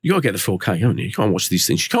 You got to get the 4K, haven't you? You can't watch these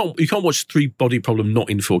things. You can't watch Three Body Problem not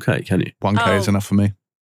in 4K, can you? 1K is enough for me.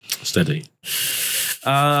 Steady.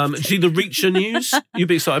 See the Reacher news? You'd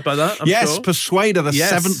be excited by that, I'm sure. Persuader, the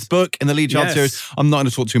 7th book in the Lee Child series. I'm not going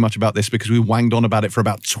to talk too much about this because we wanged on about it for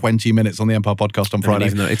about 20 minutes on the Empire podcast on Friday.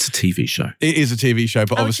 Even though it's a TV show. It is a TV show,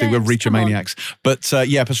 but obviously we're Reacher maniacs. But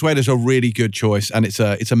Persuader's a really good choice, and it's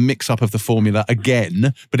a mix-up of the formula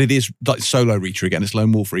again, but it is like solo Reacher again. It's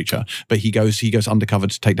Lone Wolf Reacher, but he goes undercover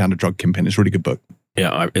to take down a drug kingpin. It's a really good book.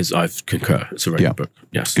 Yeah, I concur. It's a very good book.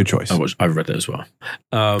 Yes. Good choice. I've read it as well.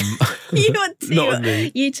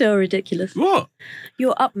 You two are ridiculous. What?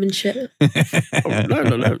 Your upmanship.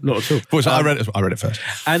 No, not at all. Boys, I read it first.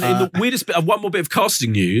 And in the weirdest bit, one more bit of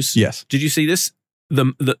casting news. Yes. Did you see this?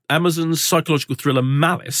 The Amazon's psychological thriller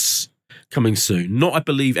Malice coming soon. Not, I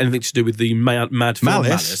believe, anything to do with the mad film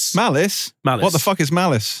Malice. Malice? What the fuck is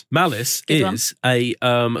Malice? Malice is a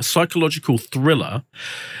psychological thriller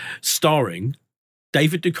starring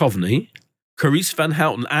David Duchovny, Carice Van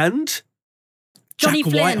Houten, and Johnny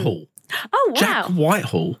Jack Flynn. Whitehall. Oh, wow. Jack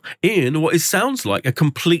Whitehall in what sounds like a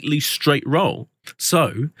completely straight role.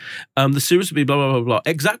 So, the series will be blah, blah, blah, blah.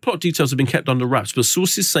 Exact plot details have been kept under wraps, but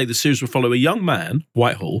sources say the series will follow a young man,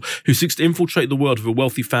 Whitehall, who seeks to infiltrate the world of a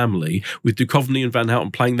wealthy family, with Duchovny and Van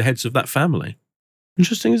Houten playing the heads of that family.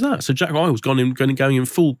 Interesting as that. So Jack Whitehall's going in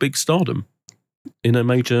full big stardom in a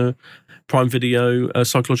major Prime Video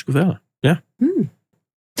psychological thriller. Yeah.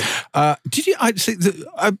 Did you see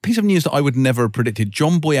a piece of news that I would never have predicted?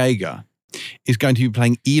 John Boyega is going to be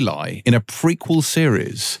playing Eli in a prequel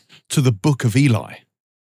series to the Book of Eli.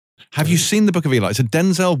 Have you seen the Book of Eli? It's a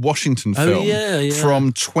Denzel Washington film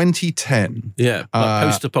from 2010. Yeah, like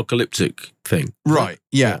post-apocalyptic thing. Right.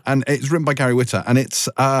 Yeah, and it's written by Gary Whitta, and it's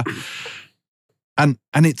And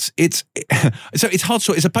it's so it's hard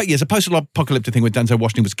to it's a post-apocalyptic thing where Denzel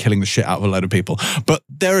Washington was killing the shit out of a load of people, but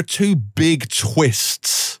there are two big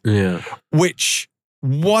twists, which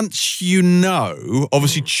once you know,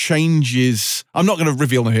 obviously changes. I'm not going to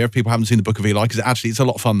reveal them here if people haven't seen the Book of Eli, because it's a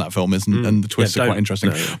lot of fun, that film is, and the twists are quite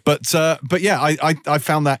interesting. No. But yeah, I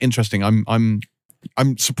found that interesting. I'm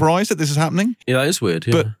surprised that this is happening. Yeah, that is weird.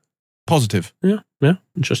 Yeah. But positive. Yeah,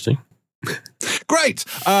 interesting. Great.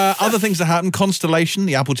 Other things that happened. Constellation,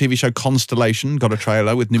 the Apple TV show Constellation, got a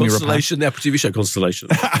trailer with Noomi Rapace. Constellation, the Apple TV show Constellation.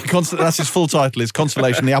 That's his full title, is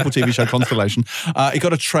Constellation, the Apple TV show Constellation. It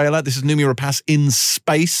got a trailer. This is Noomi Rapace in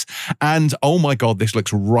space. And oh my God, this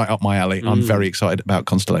looks right up my alley. I'm very excited about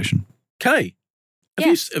Constellation. Kay,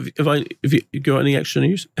 have you got any extra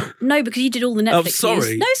news? No, because you did all the Netflix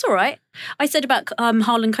news. No, it's all right. I said about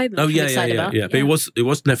Harlan Coben. Oh, yeah. But it was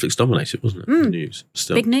Netflix dominated, wasn't it? The news.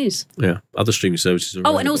 Still. Big news. Yeah. Other streaming services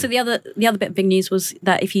are and also the other bit of big news was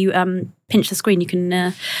that if you pinch the screen, you can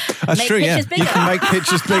That's true, pictures bigger. You can make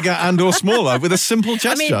pictures bigger and or smaller with a simple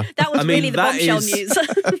gesture. I mean, that was really the bombshell news.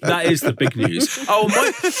 That is the big news.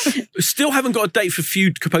 Still haven't got a date for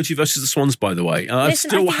Feud Capote versus the Swans, by the way. I'm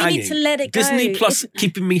still hanging. You need to let it go. Disney Plus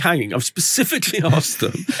keeping me hanging. I've specifically asked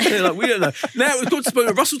them. They're like, we don't know. Now we've got to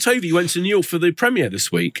spoil. Russell Tovey went to New York for the premiere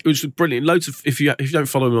this week, which was brilliant. Loads of, if you don't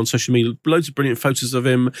follow him on social media, loads of brilliant photos of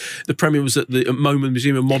him. The premiere was at the MoMA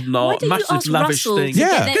Museum of Modern Art. Massive, lavish Russell thing.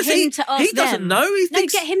 Because he doesn't know. He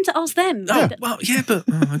thinks, get him to ask them. Oh, well, yeah, but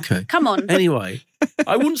okay. Come on. Anyway,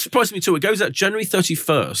 I wouldn't surprise me too. It goes out January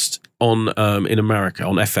 31st on in America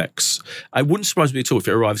on FX. I wouldn't surprise me at all if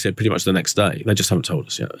it arrives here pretty much the next day. They just haven't told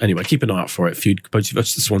us yet. Anyway, keep an eye out for it. Feud Capote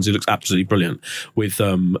versus the Swans. It looks absolutely brilliant with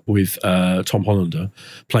Tom Hollander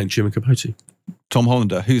playing Truman Capote. Tom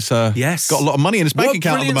Hollander, who's got a lot of money in his bank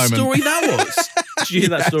account at the moment. What a brilliant story that was. Did you hear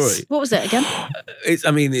that story? What was it again?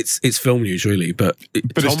 It's film news, really, but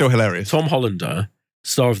it's still hilarious. Tom Hollander,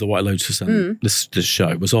 star of the White Lotus and this show,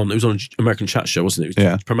 it was on an American Chat show, wasn't it?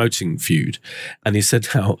 It was promoting Feud, and he said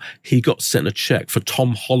how he got sent a check for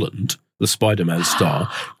Tom Holland, the Spider-Man star,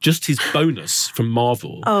 just his bonus from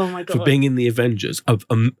Marvel for being in the Avengers of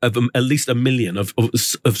at least a million of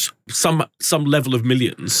some level of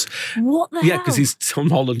millions. What the hell? Yeah, because he's Tom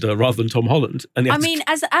Hollander rather than Tom Holland. And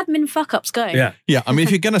as admin fuck-ups go. Yeah. I mean,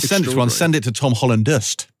 if you're going to send it to one, send it to Tom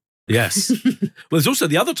Hollandust. Yes. Well, there's also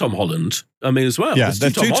the other Tom Holland. As well. Yeah,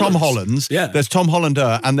 there's two Tom Hollands. Yeah. There's Tom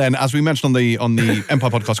Hollander, and then, as we mentioned on the Empire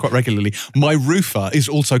podcast quite regularly, my roofer is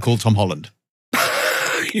also called Tom Holland.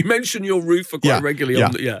 You mention your roofer quite regularly.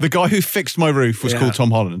 The guy who fixed my roof was called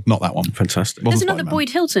Tom Holland, not that one. Fantastic. There's another Boyd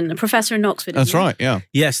Hilton, a professor in Oxford. That's right, yeah.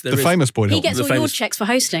 Yes, the famous Boyd Hilton. He gets all your checks for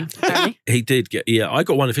hosting, apparently. He did get, I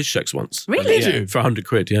got one of his checks once. Really? Did you? For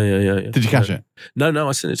 £100. Yeah. Did you cash it? No,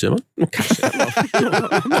 I sent it to him.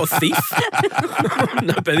 I'm not a thief.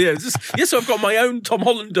 No, but so I've got my own Tom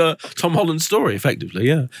Holland story, effectively,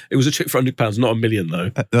 yeah. It was a check for £100, not $1 million, though.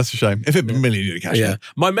 That's a shame. If it'd been $1 million, you'd cash it.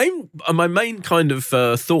 My main kind of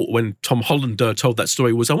thought when Tom Hollander told that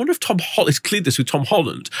story was, I wonder if Tom Holland, it's cleared this with Tom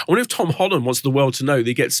Holland, I wonder if Tom Holland wants the world to know that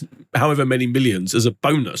he gets however many millions as a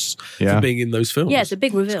bonus for being in those films. Yeah, it's a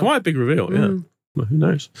big reveal. It's quite a big reveal, yeah. Well, who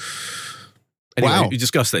knows? Anyway, we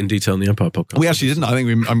discussed that in detail in the Empire podcast. We actually didn't. I think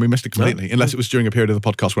we missed it completely, unless it was during a period of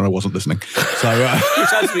the podcast when I wasn't listening. So,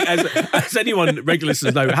 which as anyone regular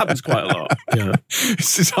listeners know, it happens quite a lot. Yeah,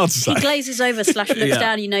 it's hard to say. He glazes over, looks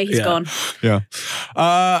down. You know he's gone. Yeah.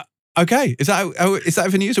 Okay, is that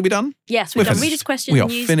for news? Are we done? Yes, we're done. Reader's question. We are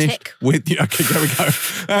news, finished tick. with. Okay, there we go.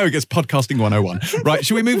 There we go. It's podcasting 101. Right,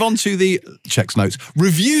 shall we move on to the checks notes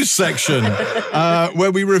reviews section,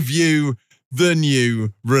 where we review the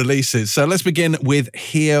new releases. So let's begin with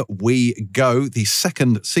Here We Go, the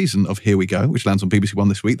second season of Here We Go, which lands on BBC One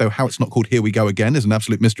this week, though how it's not called Here We Go again is an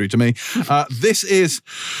absolute mystery to me. This is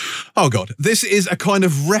a kind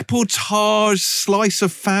of reportage slice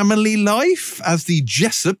of family life as the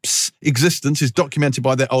Jessup's existence is documented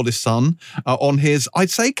by their oldest son on his, I'd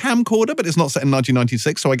say camcorder, but it's not set in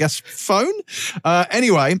 1996, so I guess phone.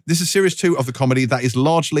 Anyway, this is series 2 of the comedy that is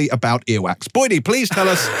largely about earwax. Boydie, please tell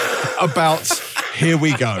us about Here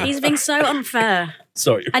We Go. He's being so unfair.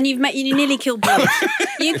 Sorry. And you nearly killed Boyd.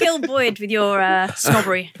 You killed Boyd with your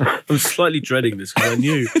snobbery. I'm slightly dreading this because I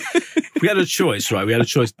knew we had a choice, right? We had a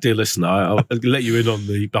choice, dear listener. I'll let you in on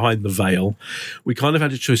the behind the veil. We kind of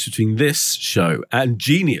had a choice between this show and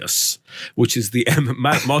Genius, which is the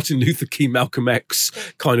Martin Luther King Malcolm X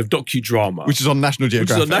kind of docudrama, which is on National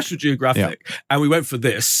Geographic. Yeah. And we went for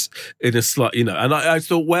this in a slight, and I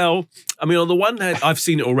thought, well, I mean, on the one hand, I've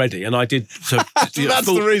seen it already, and I did. So that's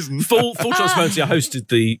the reason. Full transparency. I hosted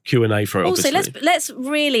the Q&A for it. Also, obviously. let's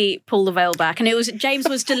really pull the veil back, and James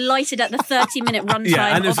was delighted at the 30-minute runtime.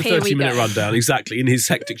 Yeah, and it was of a Here We Go. 30-minute rundown exactly in his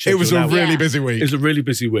hectic schedule. It was a really busy week. It was a really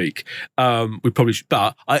busy week. We probably should,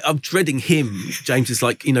 but I'm dreading him. James is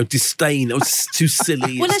like, disdain. It was too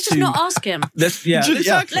silly. Well, let's just not ask him. Let's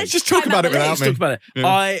just talk about it without me. Talk about it.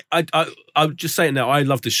 Yeah. I'll just say it now. I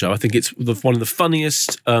love this show. I think it's one of the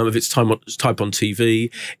funniest of its type on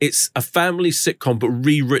TV. It's a family sitcom, but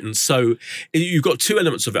rewritten. So you've got two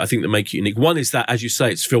elements of it, I think, that make it unique. One is that, as you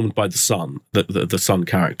say, it's filmed by the son, the son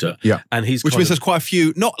character. Yeah, and which means there's quite a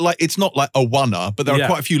few. It's not like a one-er, but there are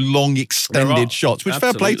quite a few long extended shots. Which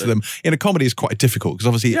fair play to them. In a comedy is quite difficult because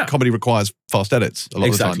obviously comedy requires fast edits a lot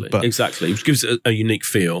of the time. Exactly, which gives it a unique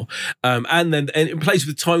feel. And it plays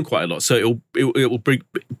with time quite a lot. So it will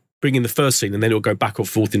bring in the first scene and then it'll go back or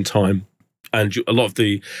forth in time. And a lot of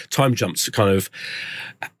the time jumps kind of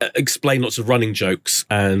explain lots of running jokes,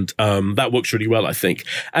 and that works really well, I think.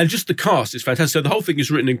 And just the cast is fantastic. So the whole thing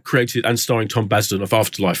is written and created and starring Tom Basden of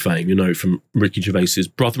Afterlife fame, from Ricky Gervais's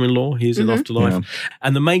brother-in-law. He is in Afterlife. Yeah.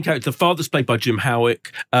 And the main character, the father's played by Jim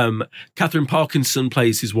Howick. Catherine Parkinson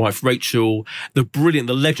plays his wife, Rachel. The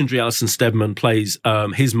legendary Alison Steadman plays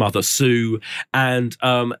his mother, Sue. And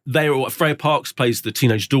Freya Parks plays the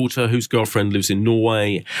teenage daughter whose girlfriend lives in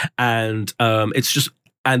Norway. And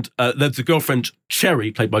there's the girlfriend,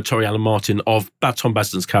 Cherry, played by Tori Allen Martin, of Tom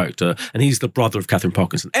Basden's character, and he's the brother of Catherine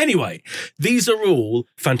Parkinson. Anyway, these are all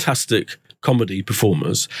fantastic comedy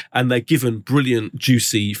performers, and they're given brilliant,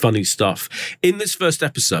 juicy, funny stuff. In this first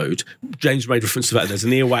episode, James made reference to that. There's an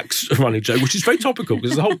earwax running joke, which is very topical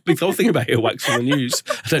because there's the whole thing about earwax in the news.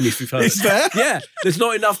 I don't know if you've heard. Is there? Yeah, there's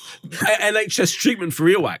not enough NHS treatment for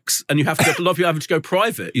earwax, and a lot of people having to go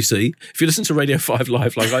private. You see, if you listen to Radio 5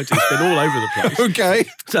 Live like I do, it's been all over the place. Okay,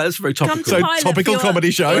 so that's very topical. So topical comedy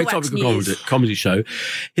show. Very topical comedy show.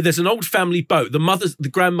 There's an old family boat. The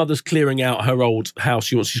grandmother's clearing out her old house.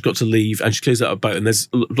 She's got to leave, and and she clears out a boat, and there's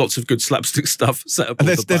lots of good slapstick stuff set up. And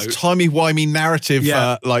there's timey-wimey narrative,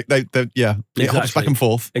 it hops back and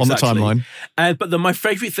forth on the timeline. But my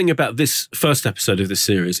favourite thing about this first episode of this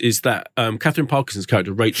series is that Catherine Parkinson's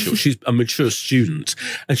character Rachel, she's a mature student,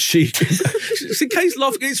 and she Kay's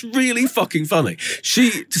laughing. It's really fucking funny.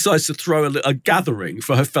 She decides to throw a gathering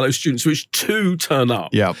for her fellow students, which 2 turn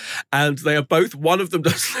up. Yeah, and they are both. One of them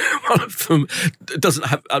doesn't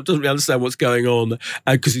really understand what's going on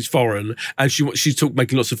because he's foreign, and she's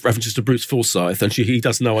making lots of references to Bruce Forsyth, and he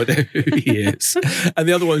does no idea who he is. And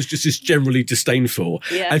the other one is just generally disdainful.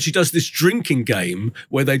 Yeah. And she does this drinking game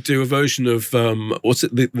where they do a version of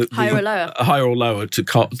higher or lower. Higher or lower to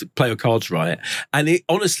play her cards right. And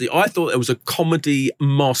honestly, I thought it was a comedy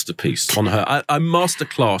masterpiece on her. A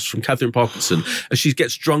masterclass from Catherine Parkinson as she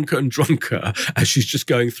gets drunker and drunker as she's just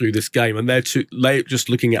going through this game, and they're just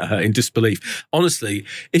looking at her in disbelief. Honestly,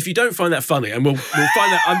 if you don't find that funny, and we'll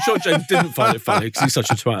find out, I'm sure James didn't find it funny because he's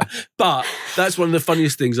such a twat, but that's one of the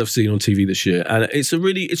funniest things I've seen on TV this year, and it's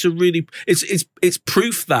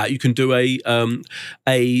proof that you can do a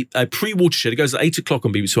pre-Watershed. It goes at 8:00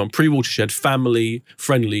 on BBC One, pre-Watershed,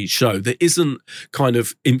 family-friendly show that isn't kind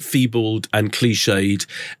of enfeebled and cliched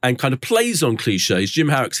and kind of plays on cliches. Jim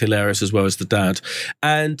Harrick's hilarious as well as the dad,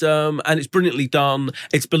 and it's brilliantly done.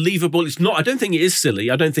 It's believable. It's not. I don't think it is silly.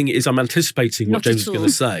 I don't think it is. I'm anticipating what James is going to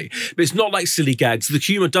say, but it's not like silly gags. The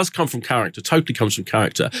humour does come from character. Totally comes from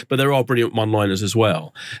character, but there are brilliant one-liners as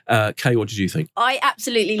well. Kay, what did you think? I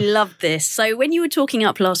absolutely loved this. So when you were talking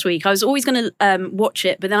up last week, I was always going to watch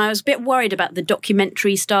it, but then I was a bit worried about the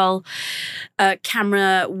documentary style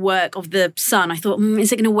camera work of the sun. I thought,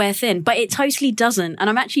 is it going to wear thin? But it totally doesn't. And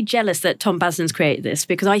I'm actually jealous that Tom Basden's created this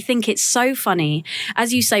because I think it's so funny.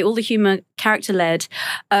 As you say, all the humour, character-led.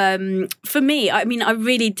 For me, I mean, I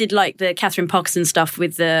really did like the Catherine Parkinson stuff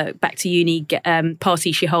with the back to uni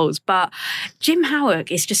party she holds. But Jim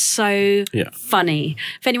Harrick is just so funny.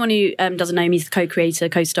 For anyone who doesn't know him, he's the co-creator,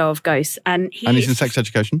 co-star of Ghosts. And he's in Sex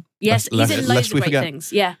Education. Yes, he's in loads of great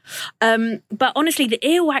things. Yeah. But honestly, the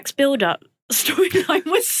earwax build-up storyline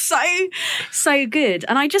was so good,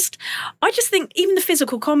 and I just think even the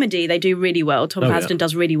physical comedy they do really well. Tom Basden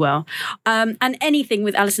does really well, and anything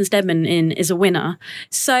with Alison Steadman in is a winner.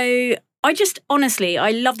 So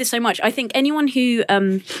I love this so much. I think anyone who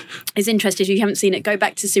is interested, who haven't seen it, go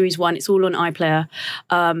back to series 1. It's all on iPlayer.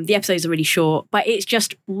 The episodes are really short, but it's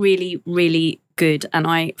just really, really good, and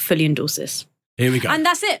I fully endorse this. Here we go. And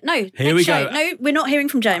that's it. No. Here we go. No, we're not hearing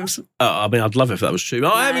from James. I mean, I'd love it if that was true.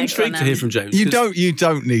 I am intrigued to hear from James. You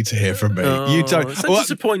don't need to hear from me. You don't. It's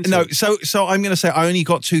disappointing. No, so I'm going to say I only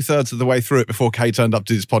got 2/3 of the way through it before Kay turned up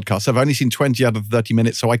to this podcast. So I've only seen 20 out of 30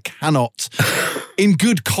 minutes, so I cannot, in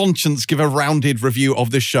good conscience, give a rounded review of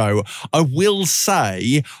the show. I will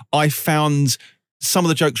say I found some of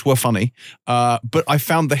the jokes were funny, but I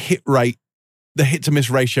found the hit to miss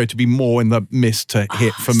ratio to be more in the miss to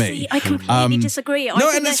hit for me. See, I completely disagree. And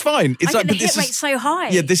it's fine. It's the hit rate's so high.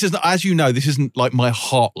 Yeah, this is, as you know, this isn't like my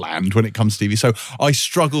heartland when it comes to TV. So I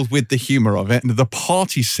struggled with the humour of it, and the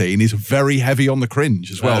party scene is very heavy on the cringe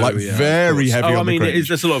as well. Very heavy on the cringe.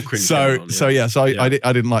 There's a lot of cringe. So I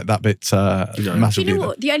didn't like that bit massively. Do you know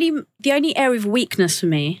what? The only area of weakness for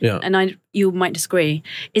me, and you might disagree,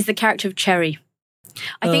 is the character of Cherry.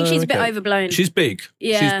 I think she's a bit overblown. She's big.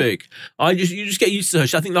 Yeah. She's big. You just get used to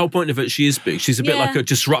her. I think the whole point of it, she is big. She's a bit like a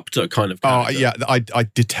disruptor kind of character. Oh, yeah. I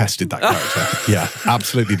detested that character. Yeah,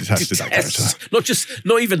 absolutely detested that character.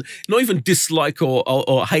 Not even dislike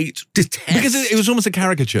or hate. Detest. Because it was almost a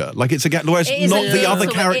caricature. Like it's whereas not the other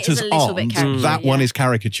characters aren't. That one is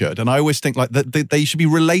caricatured. And I always think like that they should be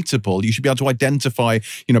relatable. You should be able to identify,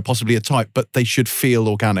 possibly a type, but they should feel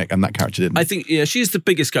organic, and that character didn't. I think, she's the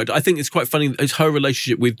biggest character. I think it's quite funny. It's her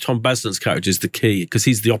relationship with Tom Basden's character is the key because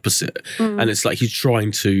he's the opposite, and it's like he's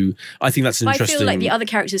trying to. I think that's interesting. I feel like the other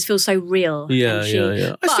characters feel so real.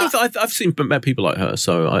 Yeah. I've seen met people like her,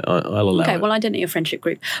 so I'll allow it. Okay, well, I don't know your friendship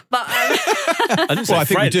group, but I didn't say I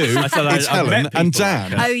think we do. It's Helen and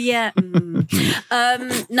Dan. Oh yeah.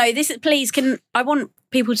 No, this is please. I want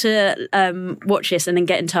people to watch this and then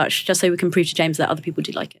get in touch just so we can prove to James that other people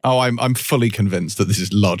do like it. Oh, I'm fully convinced that this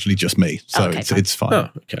is largely just me, so it's fine. Oh,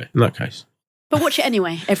 okay. In that case. But watch it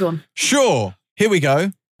anyway, everyone. Sure. Here we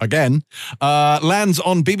go. Again. Lands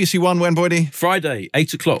on BBC One when, Boydie? Friday,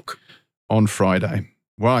 8:00. On Friday.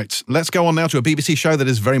 Right. Let's go on now to a BBC show that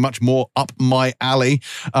is very much more up my alley.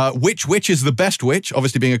 Which witch is the best witch?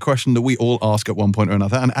 Obviously being a question that we all ask at one point or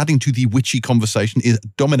another. And adding to the witchy conversation is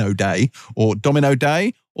Domino Day. Or Domino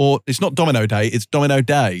Day. Or it's not Domino Day, it's Domino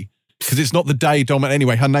Day. because it's not the day Domino.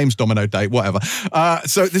 Anyway, her name's Domino Day, whatever.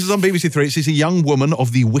 So this is on BBC Three. She's a young woman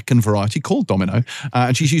of the Wiccan variety called Domino,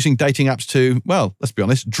 and she's using dating apps to, well, let's be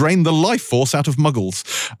honest, drain the life force out of muggles.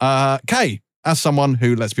 Kay, as someone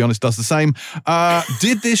who, let's be honest, does the same,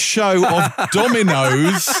 did this show of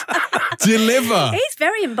Dominoes deliver? He's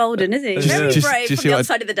very emboldened, isn't he? Very brave from the other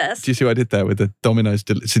side of the desk. Do you see what I did there with the Dominoes?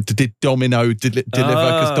 Did Domino deliver?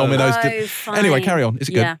 Because Dominoes did. Anyway, carry on. Is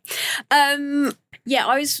it good? Yeah,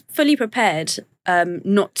 I was fully prepared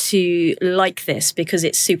not to like this because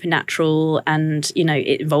it's supernatural and,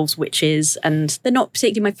 it involves witches and they're not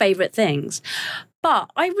particularly my favourite things.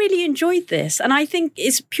 But I really enjoyed this, and I think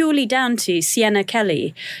it's purely down to Sienna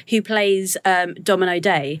Kelly, who plays Domino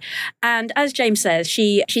Day. And as James says,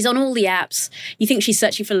 she's on all the apps. You think she's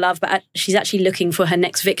searching for love, but she's actually looking for her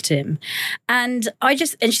next victim. And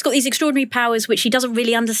she's got these extraordinary powers which she doesn't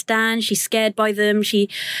really understand. She's scared by them.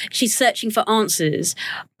 She's searching for answers.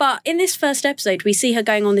 But in this first episode, we see her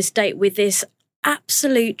going on this date with this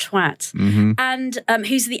absolute twat, and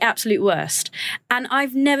who's the absolute worst. And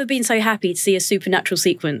I've never been so happy to see a supernatural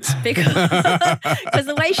sequence because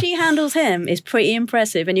the way she handles him is pretty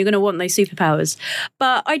impressive, and you're going to want those superpowers.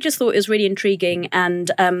 But I just thought it was really intriguing, and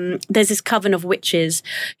there's this coven of witches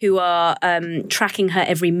who are tracking her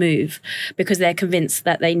every move because they're convinced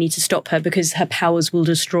that they need to stop her because her powers will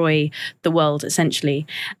destroy the world, essentially.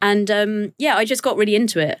 And I just got really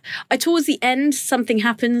into it. Towards the end, something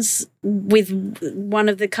happens with one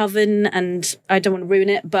of the coven, and I don't want to ruin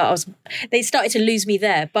it, but they started to lose me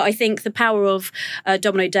there. But I think the power of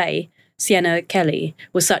Domino Day, Sienna Kelly,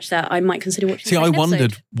 was such that I might consider watching. See, I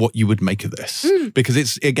wondered what you would make of this because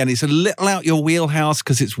it's a little out your wheelhouse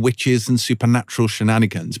because it's witches and supernatural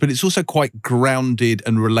shenanigans, but it's also quite grounded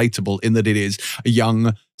and relatable in that it is a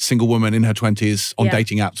young single woman in her 20s on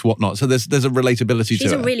dating apps, whatnot. So there's a relatability to her.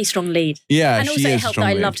 She's a really strong lead. Yeah, and also it helped that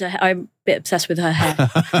I loved her. I'm a bit obsessed with her hair,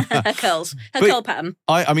 her curls, curl pattern.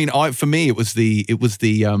 For me, it was the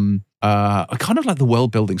kind of like the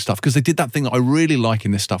world building stuff, because they did that thing that I really like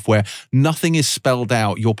in this stuff where nothing is spelled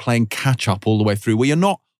out. You're playing catch up all the way through, where you're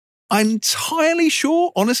not entirely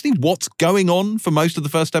sure, honestly, what's going on for most of the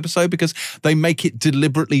first episode, because they make it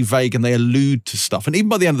deliberately vague and they allude to stuff. And even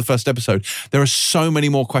by the end of the first episode, there are so many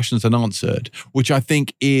more questions than answered, which I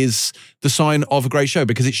think is the sign of a great show,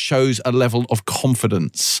 because it shows a level of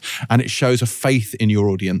confidence and it shows a faith in your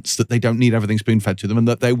audience that they don't need everything spoon-fed to them and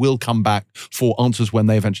that they will come back for answers when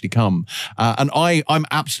they eventually come. And I'm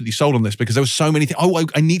absolutely sold on this because there were so many things. Oh,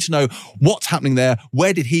 I need to know what's happening there.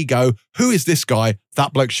 Where did he go? Who is this guy?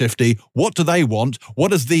 That bloke's shifty. What do they want? Who are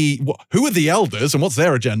the elders and what's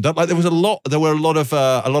their agenda? Like there were a lot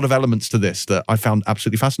of elements to this that I found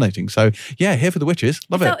absolutely fascinating. So yeah, here for the witches.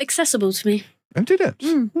 Love it. It felt accessible to me. And did it?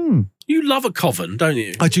 You love a coven, don't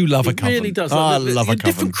you? I do love a coven. It really does. I love a coven.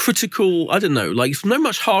 Different critical, I don't know, like it's no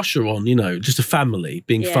much harsher on, just a family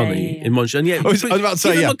being funny in one show. And I was about to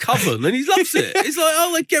say, give him a coven and he loves it. It's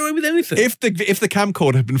like, they get away with anything. If the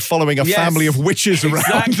camcorder had been following a family of witches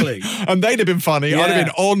around and they'd have been funny, I'd have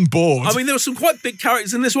been on board. I mean, there were some quite big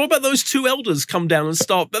characters in this. What about those two elders come down and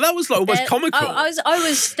start? But that was like almost comical. I was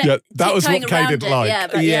that was what Kay didn't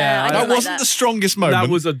like. That wasn't the strongest moment. That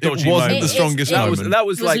was a dodgy moment. It wasn't the strongest moment. That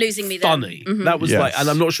was like losing me funny. That was like, and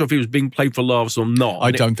I'm not sure if it was being played for laughs or not. I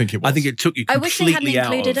don't think it was. I think it took you completely out. I wish they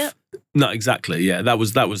hadn't included it. No, exactly. Yeah,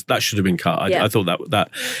 that should have been cut. I thought that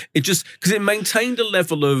it just because it maintained a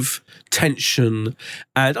level of tension,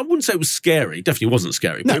 and I wouldn't say it was scary. Definitely wasn't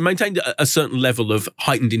scary, but it maintained a certain level of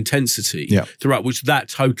heightened intensity throughout, which that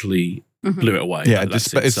totally blew it away. Yeah,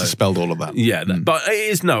 it's dispelled all of that. Yeah, but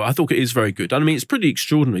it is I thought it is very good. I mean, it's pretty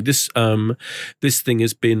extraordinary. This thing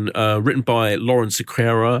has been written by Lauren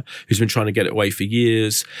Sequeira, who's been trying to get it away for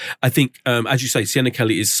years. I think, as you say, Sienna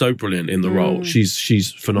Kelly is so brilliant in the role.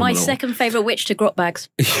 She's phenomenal. My second favourite witch to grot bags.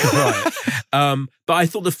 Right. But I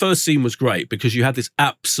thought the first scene was great because you had this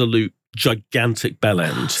absolute gigantic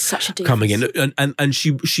bellend coming in, and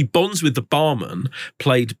she bonds with the barman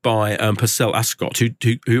played by Purcell Ascot,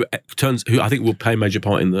 who I think will play a major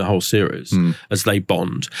part in the whole series as they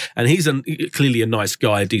bond. And he's clearly a nice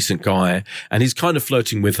guy, a decent guy, and he's kind of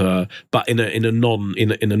flirting with her, but in a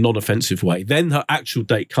non-offensive way. Then her actual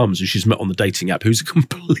date comes, and she's met on the dating app, who's a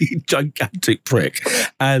complete gigantic prick.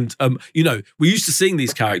 And we used to seeing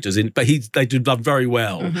these characters but they did done very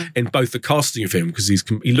well in both the casting of him because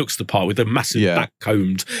he looks the part with a massive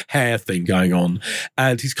back-combed hair thing going on,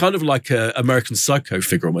 and he's kind of like a American Psycho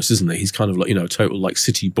figure almost, isn't he? He's kind of like a total like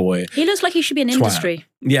city boy. He looks like he should be in industry.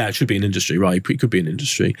 Yeah, it should be an industry, right? He could be an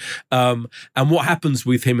industry. And what happens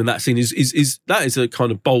with him in that scene is that is a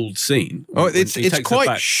kind of bold scene. Oh, it's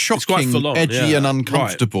quite shocking, it's quite full on, edgy and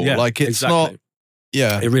uncomfortable. Right. Like it's not.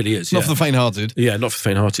 Yeah. It really is. Not for the faint-hearted. Yeah, not for the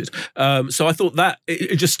faint-hearted. So I thought that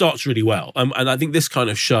it just starts really well. And I think this kind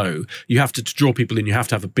of show, you have to draw people in, you have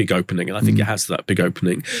to have a big opening. And I think it has that big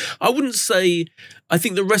opening. I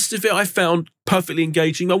think the rest of it I found perfectly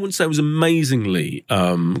engaging. I wouldn't say it was amazingly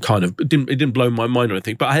it didn't blow my mind or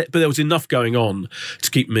anything, but there was enough going on to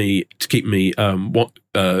keep me kind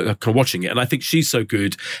of watching it. And I think she's so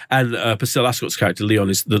good, and Purcell Ascot's character Leon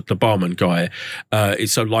is the barman guy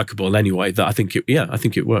is so likable anyway that I think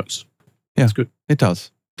it works. Yeah, it's good. It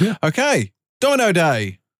does. Yeah. Okay, Domino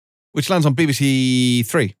Day, which lands on BBC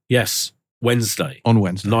 3. Yes. Wednesday. On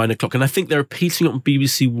Wednesday. 9:00. And I think they're repeating it on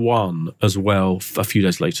BBC One as well a few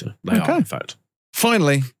days later. They are, in fact.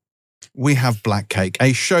 Finally, we have Black Cake,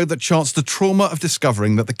 a show that charts the trauma of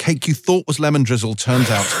discovering that the cake you thought was lemon drizzle turns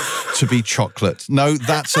out to be chocolate. No,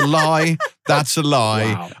 that's a lie. That's a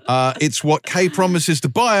lie. Wow. It's what Kay promises to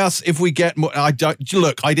buy us if we get more. I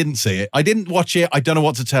didn't see it. I didn't watch it. I don't know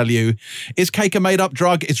what to tell you. Is cake a made-up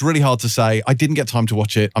drug? It's really hard to say. I didn't get time to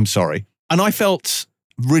watch it. I'm sorry. And I felt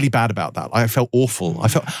really bad about that. I felt awful. I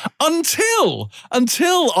felt until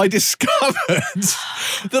I discovered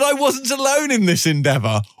that I wasn't alone in this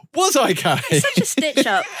endeavour. Was I, Kay? It's such a stitch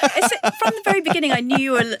up. From the very beginning, I knew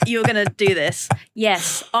you were going to do this.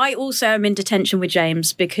 Yes, I also am in detention with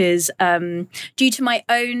James because due to my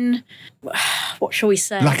own, what shall we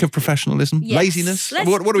say? Lack of professionalism? Yes. Laziness?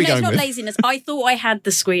 What are we going with? It's not laziness. I thought I had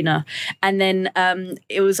the screener, and then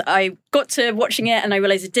I got to watching it and I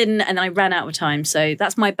realised it didn't, and then I ran out of time. So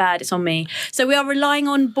that's my bad. It's on me. So we are relying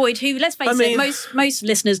on Boyd, who, let's face it, most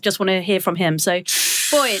listeners just want to hear from him. So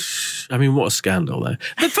Boyd. I mean, what a scandal, though.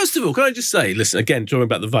 But first of all, can I just say, listen, again, talking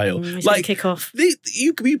about the veil. Kick off.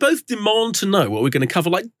 You both demand to know what we're going to cover,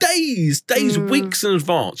 like days, weeks in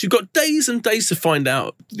advance. You've got days and days to find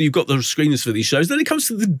out you've got the screeners for these shows. Then it comes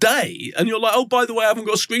to the day, and you're like, oh, by the way, I haven't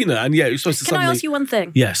got a screener. And yeah, you're supposed to suddenly... Can I ask you one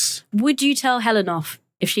thing? Yes. Would you tell Helen off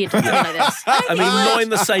if she had done something like this? Not in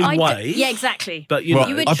the same way. Yeah, exactly. But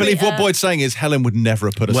I believe what Boyd's saying is Helen would never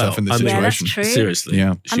have put herself in this situation. Yeah, that's true. Seriously.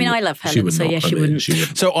 Yeah. I love Helen, she wouldn't.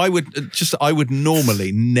 So I would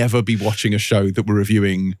normally never be watching a show that we're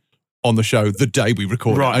reviewing on the show the day we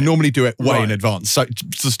record it. I normally do it way in advance, so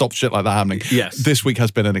to stop shit like that happening. Yes. This week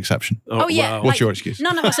has been an exception. Oh yeah. Wow. What's your excuse?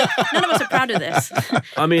 None of us are proud of this.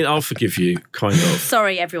 I mean, I'll forgive you, kind of.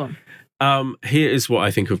 Sorry, everyone. Here is what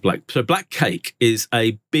I think of Black. So Black Cake is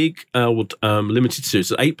a big limited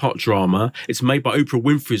series. It's an 8-part drama. It's made by Oprah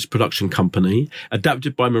Winfrey's production company,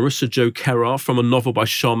 adapted by Marissa Jo Kerr from a novel by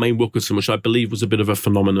Charmaine Wilkinson, which I believe was a bit of a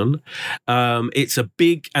phenomenon. It's a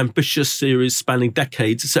big, ambitious series spanning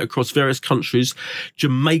decades. It's set across various countries.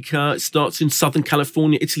 Jamaica, it starts in Southern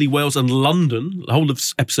California, Italy, Wales, and London. The whole of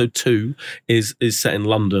episode 2 is set in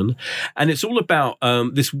London. And it's all about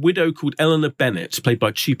this widow called Eleanor Bennett, played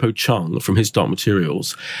by Chipo Chung, from His Dark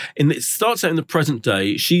Materials. And it starts out in the present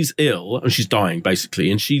day. She's ill and she's dying,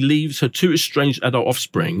 basically, and she leaves her 2 estranged adult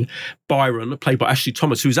offspring, Byron, played by Ashley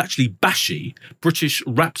Thomas, who is actually Bashi, British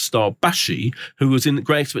rap star Bashi, who was in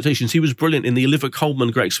Great Expectations. He was brilliant in the Olivia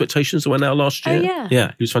Colman Great Expectations that went out last year. Oh, yeah.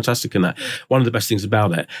 Yeah, he was fantastic in that. One of the best things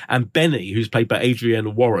about it. And Benny, who's played by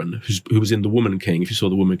Adrienne Warren, who was in The Woman King. If you saw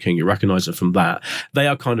The Woman King, you recognise her from that. They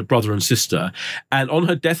are kind of brother and sister. And on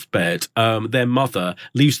her deathbed, their mother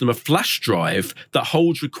leaves them a flash drive that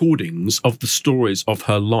holds recordings of the stories of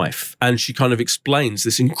her life. And she kind of explains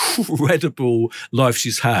this incredible life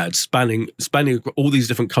she's had, spanning all these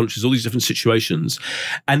different countries, all these different situations.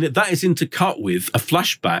 And that is intercut with a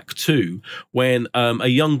flashback too, when a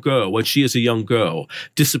young girl, when she is a young girl,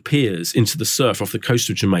 disappears into the surf off the coast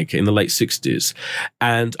of Jamaica in the late 60s.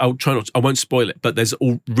 And I won't spoil it, but there's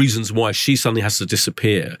all reasons why she suddenly has to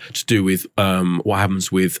disappear to do with what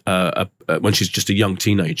happens with when she's just a young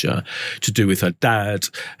teenager, to do with her dad,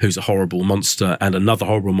 who's a horrible monster, and another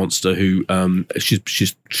horrible monster who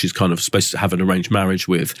she's kind of supposed to have an arranged marriage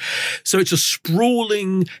with. So it's a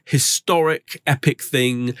sprawling, historic, epic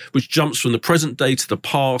thing which jumps from the present day to the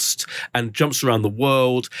past and jumps around the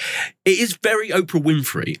world. It is very Oprah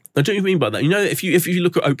Winfrey. I don't even mean by that. You know, if you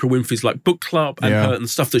look at Oprah Winfrey's like book club and her and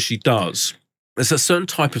stuff that she does, there's a certain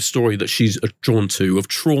type of story that she's drawn to, of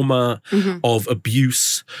trauma, of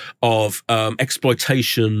abuse, of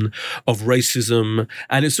exploitation, of racism.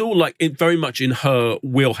 And it's all like very much in her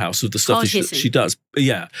wheelhouse of the stuff that she does.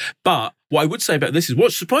 Yeah. But what I would say about this is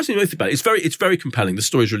what's surprisingly most about it, it's very compelling. The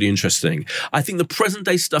story is really interesting. I think the present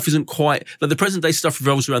day stuff isn't quite, like the present day stuff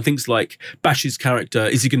revolves around things like Bash's character,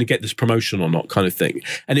 is he going to get this promotion or not, kind of thing.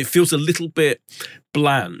 And it feels a little bit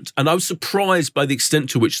bland. And I was surprised by the extent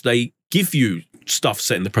to which they give you stuff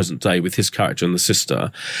set in the present day with his character and the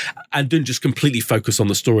sister, and didn't just completely focus on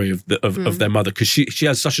the story of their mother, because she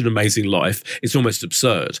has such an amazing life. It's almost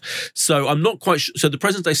absurd. So I'm not quite sure. So the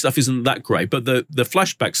present day stuff isn't that great, but the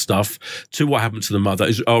flashback stuff to what happened to the mother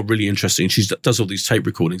are really interesting. She does all these tape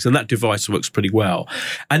recordings, and that device works pretty well,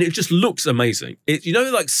 and it just looks amazing. Like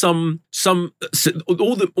all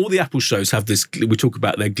the Apple shows have this. We talk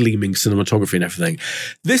about their gleaming cinematography and everything.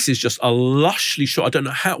 This is just a lushly shot. I don't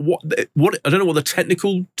know I don't know what the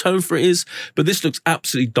technical term for it is, but this looks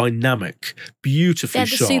absolutely dynamic, beautifully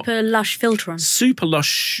shot. They had the super lush filter on. Super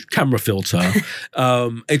lush camera filter.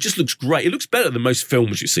 It just looks great. It looks better than most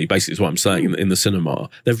films you see, basically, is what I'm saying, in the cinema.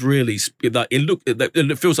 They've really...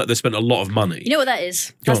 It feels like they spent a lot of money. You know what that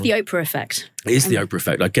is? That's the Oprah effect. It is the Oprah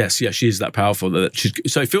effect, I guess. Yeah, she is that powerful.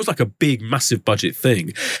 So it feels like a big, massive budget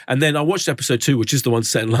thing. And then I watched episode 2, which is the one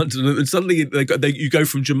set in London, and suddenly you go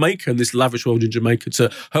from Jamaica and this lavish world in Jamaica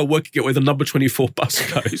to her working at where the number 24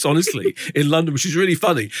 bus goes, honestly, in London, which is really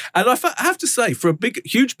funny. And I have to say, for a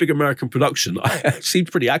huge American production, it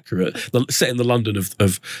seemed pretty accurate, set in the London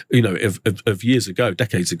of years ago,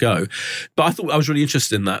 decades ago. But I thought I was really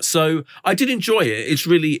interested in that. So I did enjoy it. It's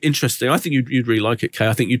really interesting. I think you'd really like it, Kay.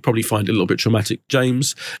 I think you'd probably find it a little bit traumatic,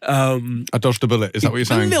 James. I dodged a bullet. Is that what you're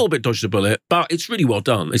saying? A little bit dodged a bullet, but it's really well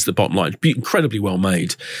done. It's the bottom line. Incredibly well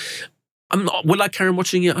made. Will I carry on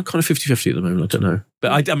watching it? I'm kind of 50-50 at the moment. I don't know.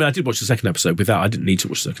 But I did watch the second episode I didn't need to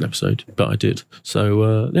watch the second episode, but I did.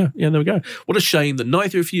 So, yeah, there we go. What a shame that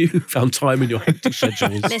neither of you found time in your hectic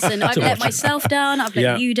schedules. Listen, I've let myself down, I've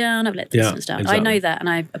let you down, I've let the listeners down. Exactly. I know that, and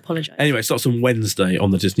I apologise. Anyway, it starts on Wednesday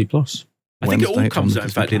on the Disney Plus. I think it all comes out, in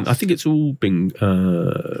fact, I think it's all been,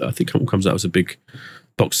 I think it all comes out as a big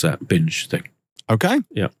box set binge thing. Okay.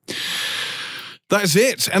 Yeah. That is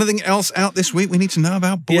it. Anything else out this week we need to know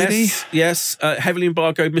about, Boydie? Yes. Heavily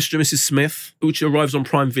embargoed Mr. and Mrs. Smith, which arrives on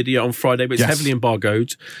Prime Video on Friday, but it's heavily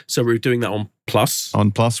embargoed. So we're doing that on Plus.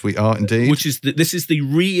 On Plus, we are indeed. This is the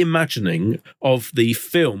reimagining of the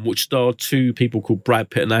film, which starred two people called Brad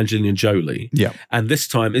Pitt and Angelina Jolie. Yeah. And this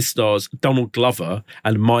time it stars Donald Glover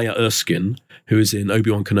and Maya Erskine, who is in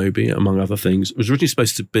Obi-Wan Kenobi, among other things. It was originally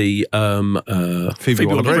supposed to be Phoebe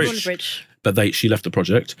Waller-Bridge. But she left the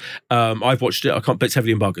project. I've watched it. But it's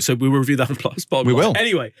heavily embargoed. So we will review that on Plus. We will.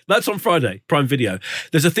 Anyway, that's on Friday, Prime Video.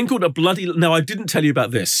 There's a thing called Now, I didn't tell you about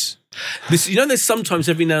this. There's sometimes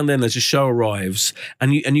every now and then there's a show arrives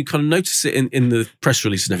and you kind of notice it in the press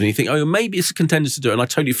release and everything. You think, oh, maybe it's a contender to do it. And I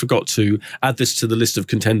totally forgot to add this to the list of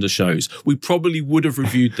contender shows. We probably would have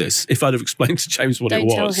reviewed this if I'd have explained to James what it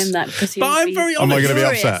was. Don't tell him that because But I'm very honest. Am I going to be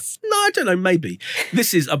upset? No, I don't know, maybe.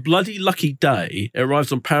 This is A Bloody Lucky Day. It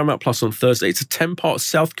arrives on Paramount Plus on Thursday. It's a 10-part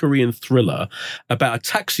South Korean thriller about a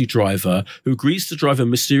taxi driver who agrees to drive a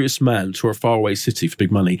mysterious man to a faraway city for big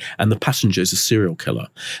money, and the passenger is a serial killer.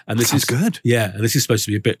 And this is good. Yeah, and this is supposed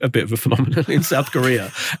to be a bit of a phenomenon in South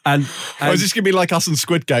Korea. And is this going to be like us in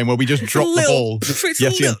Squid Game where we just drop the ball?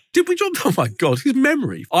 Did we drop? Oh my God, his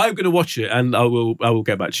memory. I'm going to watch it, and I will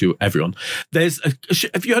get back to you, everyone.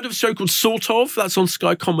 Have you heard of a show called Sort Of? That's on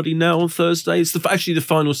Sky Comedy now on Thursday. It's actually the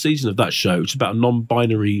final season of that show. It's about a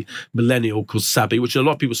non-binary millennial called Sabi, which a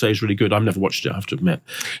lot of people say is really good. I've never watched it, I have to admit.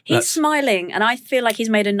 He's smiling, and I feel like he's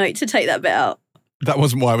made a note to take that bit out. That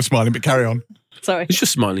wasn't why I was smiling, but carry on. Sorry. It's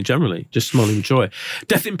just smiling generally, just smiling with joy.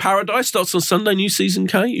 Death in Paradise starts on Sunday, new season,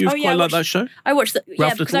 Kay. You quite like that show? I watched that,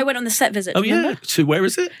 because I went on the set visit. Oh, yeah. To where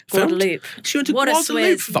is it? Guadeloupe. She went to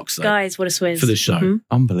Guadeloupe, fuck's sake. Guys, what a swizz. For this show. Mm-hmm.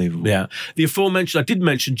 Unbelievable. Yeah. The aforementioned, I did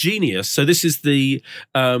mention Genius. So this is the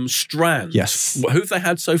Strand. Yes. Who have they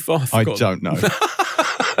had so far? I don't know.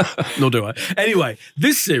 Nor do I. Anyway,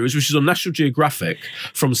 this series, which is on National Geographic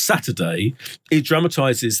from Saturday, it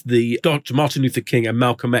dramatises the Dr. Martin Luther King and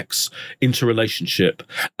Malcolm X interrelationship.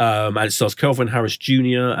 And it stars Kelvin Harris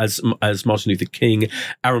Jr. as Martin Luther King,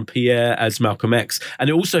 Aaron Pierre as Malcolm X, and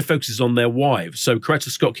it also focuses on their wives. So Coretta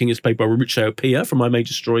Scott King is played by Mauricio Pia from I May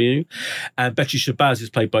Destroy You, and Betty Shabazz is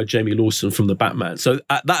played by Jamie Lawson from The Batman. So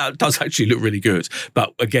that does actually look really good.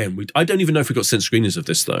 But again, I don't even know if we got sent screeners of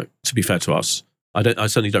this, though, to be fair to us. I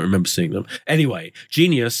certainly don't remember seeing them. Anyway,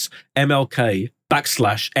 Genius,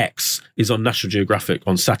 MLK/X is on National Geographic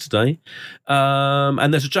on Saturday.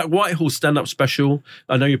 And there's a Jack Whitehall stand-up special.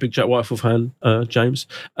 I know you're a big Jack Whitehall fan, James,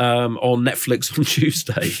 on Netflix on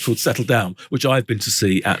Tuesday called Settle Down, which I've been to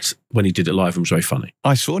see when he did it live and was very funny.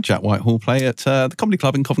 I saw Jack Whitehall play at the Comedy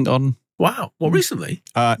Club in Covent Garden Wow. Well, recently?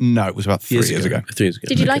 No, it was about 3 years ago. 3 years ago.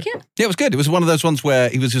 Did you like it? Yeah, it was good. It was one of those ones where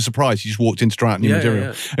he was just surprised. He just walked in to try out new material.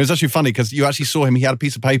 Yeah. It was actually funny because you actually saw him. He had a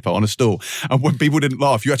piece of paper on a stool, and when people didn't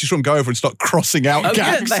laugh, you actually saw him go over and start crossing out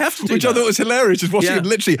gags. Yeah, they have to do which that. I thought was hilarious. Just watching him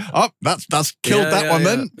literally, that's killed that one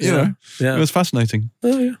then. You know, it was fascinating.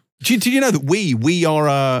 Oh, yeah. Did you know that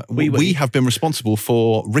we have been responsible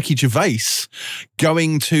for Ricky Gervais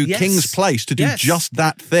going to King's Place to do just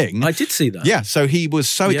that thing? I did see that. Yeah, so he was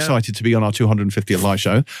so excited to be on our 250th live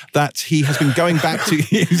show that he has been going back to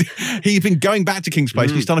King's Place.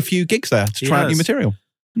 And he's done a few gigs there to try out new material.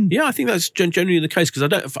 Yeah, I think that's generally the case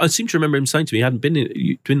because I seem to remember him saying to me he hadn't been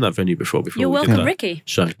in that venue before. You're welcome, Ricky.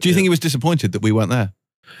 So, do you think he was disappointed that we weren't there?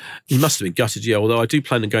 He must have been gutted, yeah. Although I do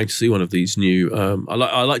plan on going to see one of these new.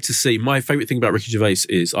 I like to see. My favourite thing about Ricky Gervais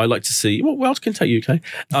is I like to see. What else can take you? Okay,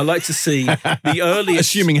 I like to see the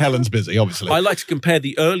earliest. Assuming Helen's busy, obviously. I like to compare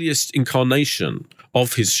the earliest incarnation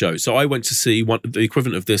of his show. So I went to see the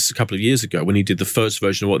equivalent of this a couple of years ago when he did the first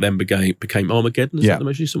version of what then became Armageddon. Is that the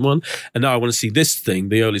most recent one? And now I want to see this thing,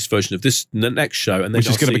 the earliest version of this, the next show, and then which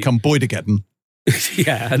is going to become Boydageddon.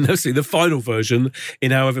 Yeah, and they'll see the final version in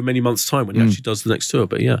however many months' time when he actually does the next tour.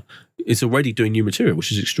 But yeah, it's already doing new material,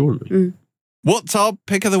 which is extraordinary. What's our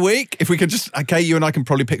pick of the week? If we could just, you and I can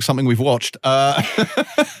probably pick something we've watched. Well,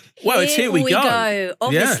 it's Here We Go.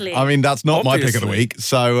 Obviously. Yeah. I mean, that's not my pick of the week.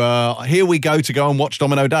 So here we go to go and watch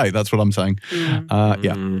Domino Day. That's what I'm saying.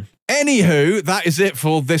 Yeah. Anywho, that is it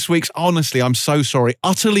for this week's, honestly, I'm so sorry,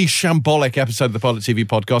 utterly shambolic episode of the Pilot TV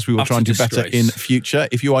podcast. We will try and do better in future.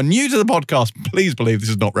 If you are new to the podcast, please believe this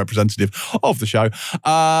is not representative of the show.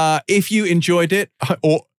 If you enjoyed it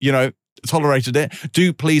or, tolerated it,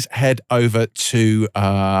 do please head over to,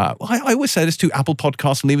 I always say this, to Apple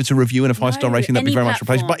Podcasts and leave us a review and a 5-star rating. That'd be very much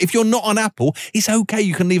appreciated. But if you're not on Apple, it's okay.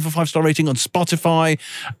 You can leave a 5-star rating on Spotify.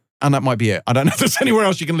 And that might be it. I don't know if there's anywhere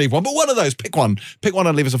else you can leave one, but one of those, pick one. Pick one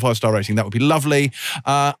and leave us a 5-star rating. That would be lovely.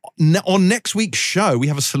 On next week's show, we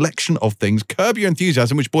have a selection of things. Curb Your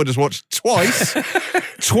Enthusiasm, which Boyd has watched twice,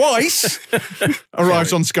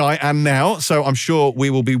 arrives on Sky and now. So I'm sure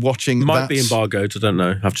we will be watching Might be embargoed. I don't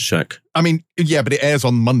know. Have to check. I mean, yeah, but it airs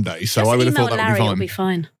on Monday. So I would have thought that would be fine. It'll be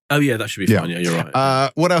fine. Oh, yeah, that should be fine. Yeah, you're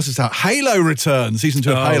right. What else is out? Halo returns, season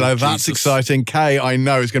 2 of Halo. That's exciting. Kay, I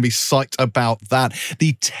know, is going to be psyched about that.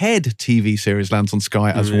 The Ted TV series lands on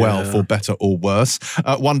Sky as well, for better or worse.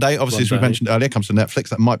 One day, obviously, as we mentioned earlier, comes to Netflix.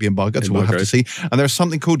 That might be embargoed, so we'll have to see. And there's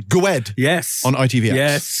something called Gwed. Yes. On ITVX.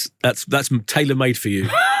 Yes. That's tailor-made for you.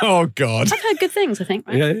 Oh, God. I've heard good things, I think.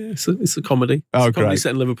 Right? Yeah, it's a comedy. It's a comedy set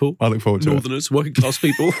in Liverpool. I look forward to Northerners, working-class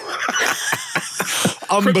people.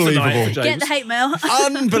 Unbelievable. Get the hate mail.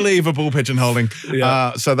 Unbelievable pigeonholing.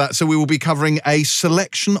 Yeah. So we will be covering a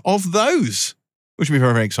selection of those, which will be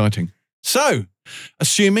very, very exciting. So,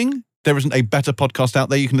 assuming there isn't a better podcast out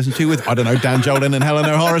there you can listen to with, I don't know, Dan Jolin and Helen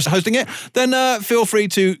O'Hara hosting it, then feel free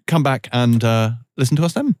to come back and listen to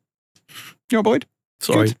us then. You're Boyd?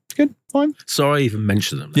 Sorry. Good. Fine. Sorry I even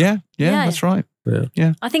mentioned them. Yeah, that's right.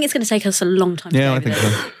 Yeah. I think it's going to take us a long time to I think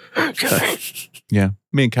so. Okay. Yeah.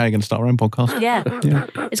 Me and Kay are going to start our own podcast. Yeah.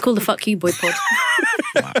 It's called the Fuck You Boy Pod.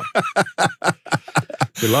 Wow.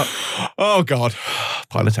 Good luck. Oh, God.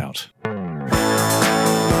 Pilot out.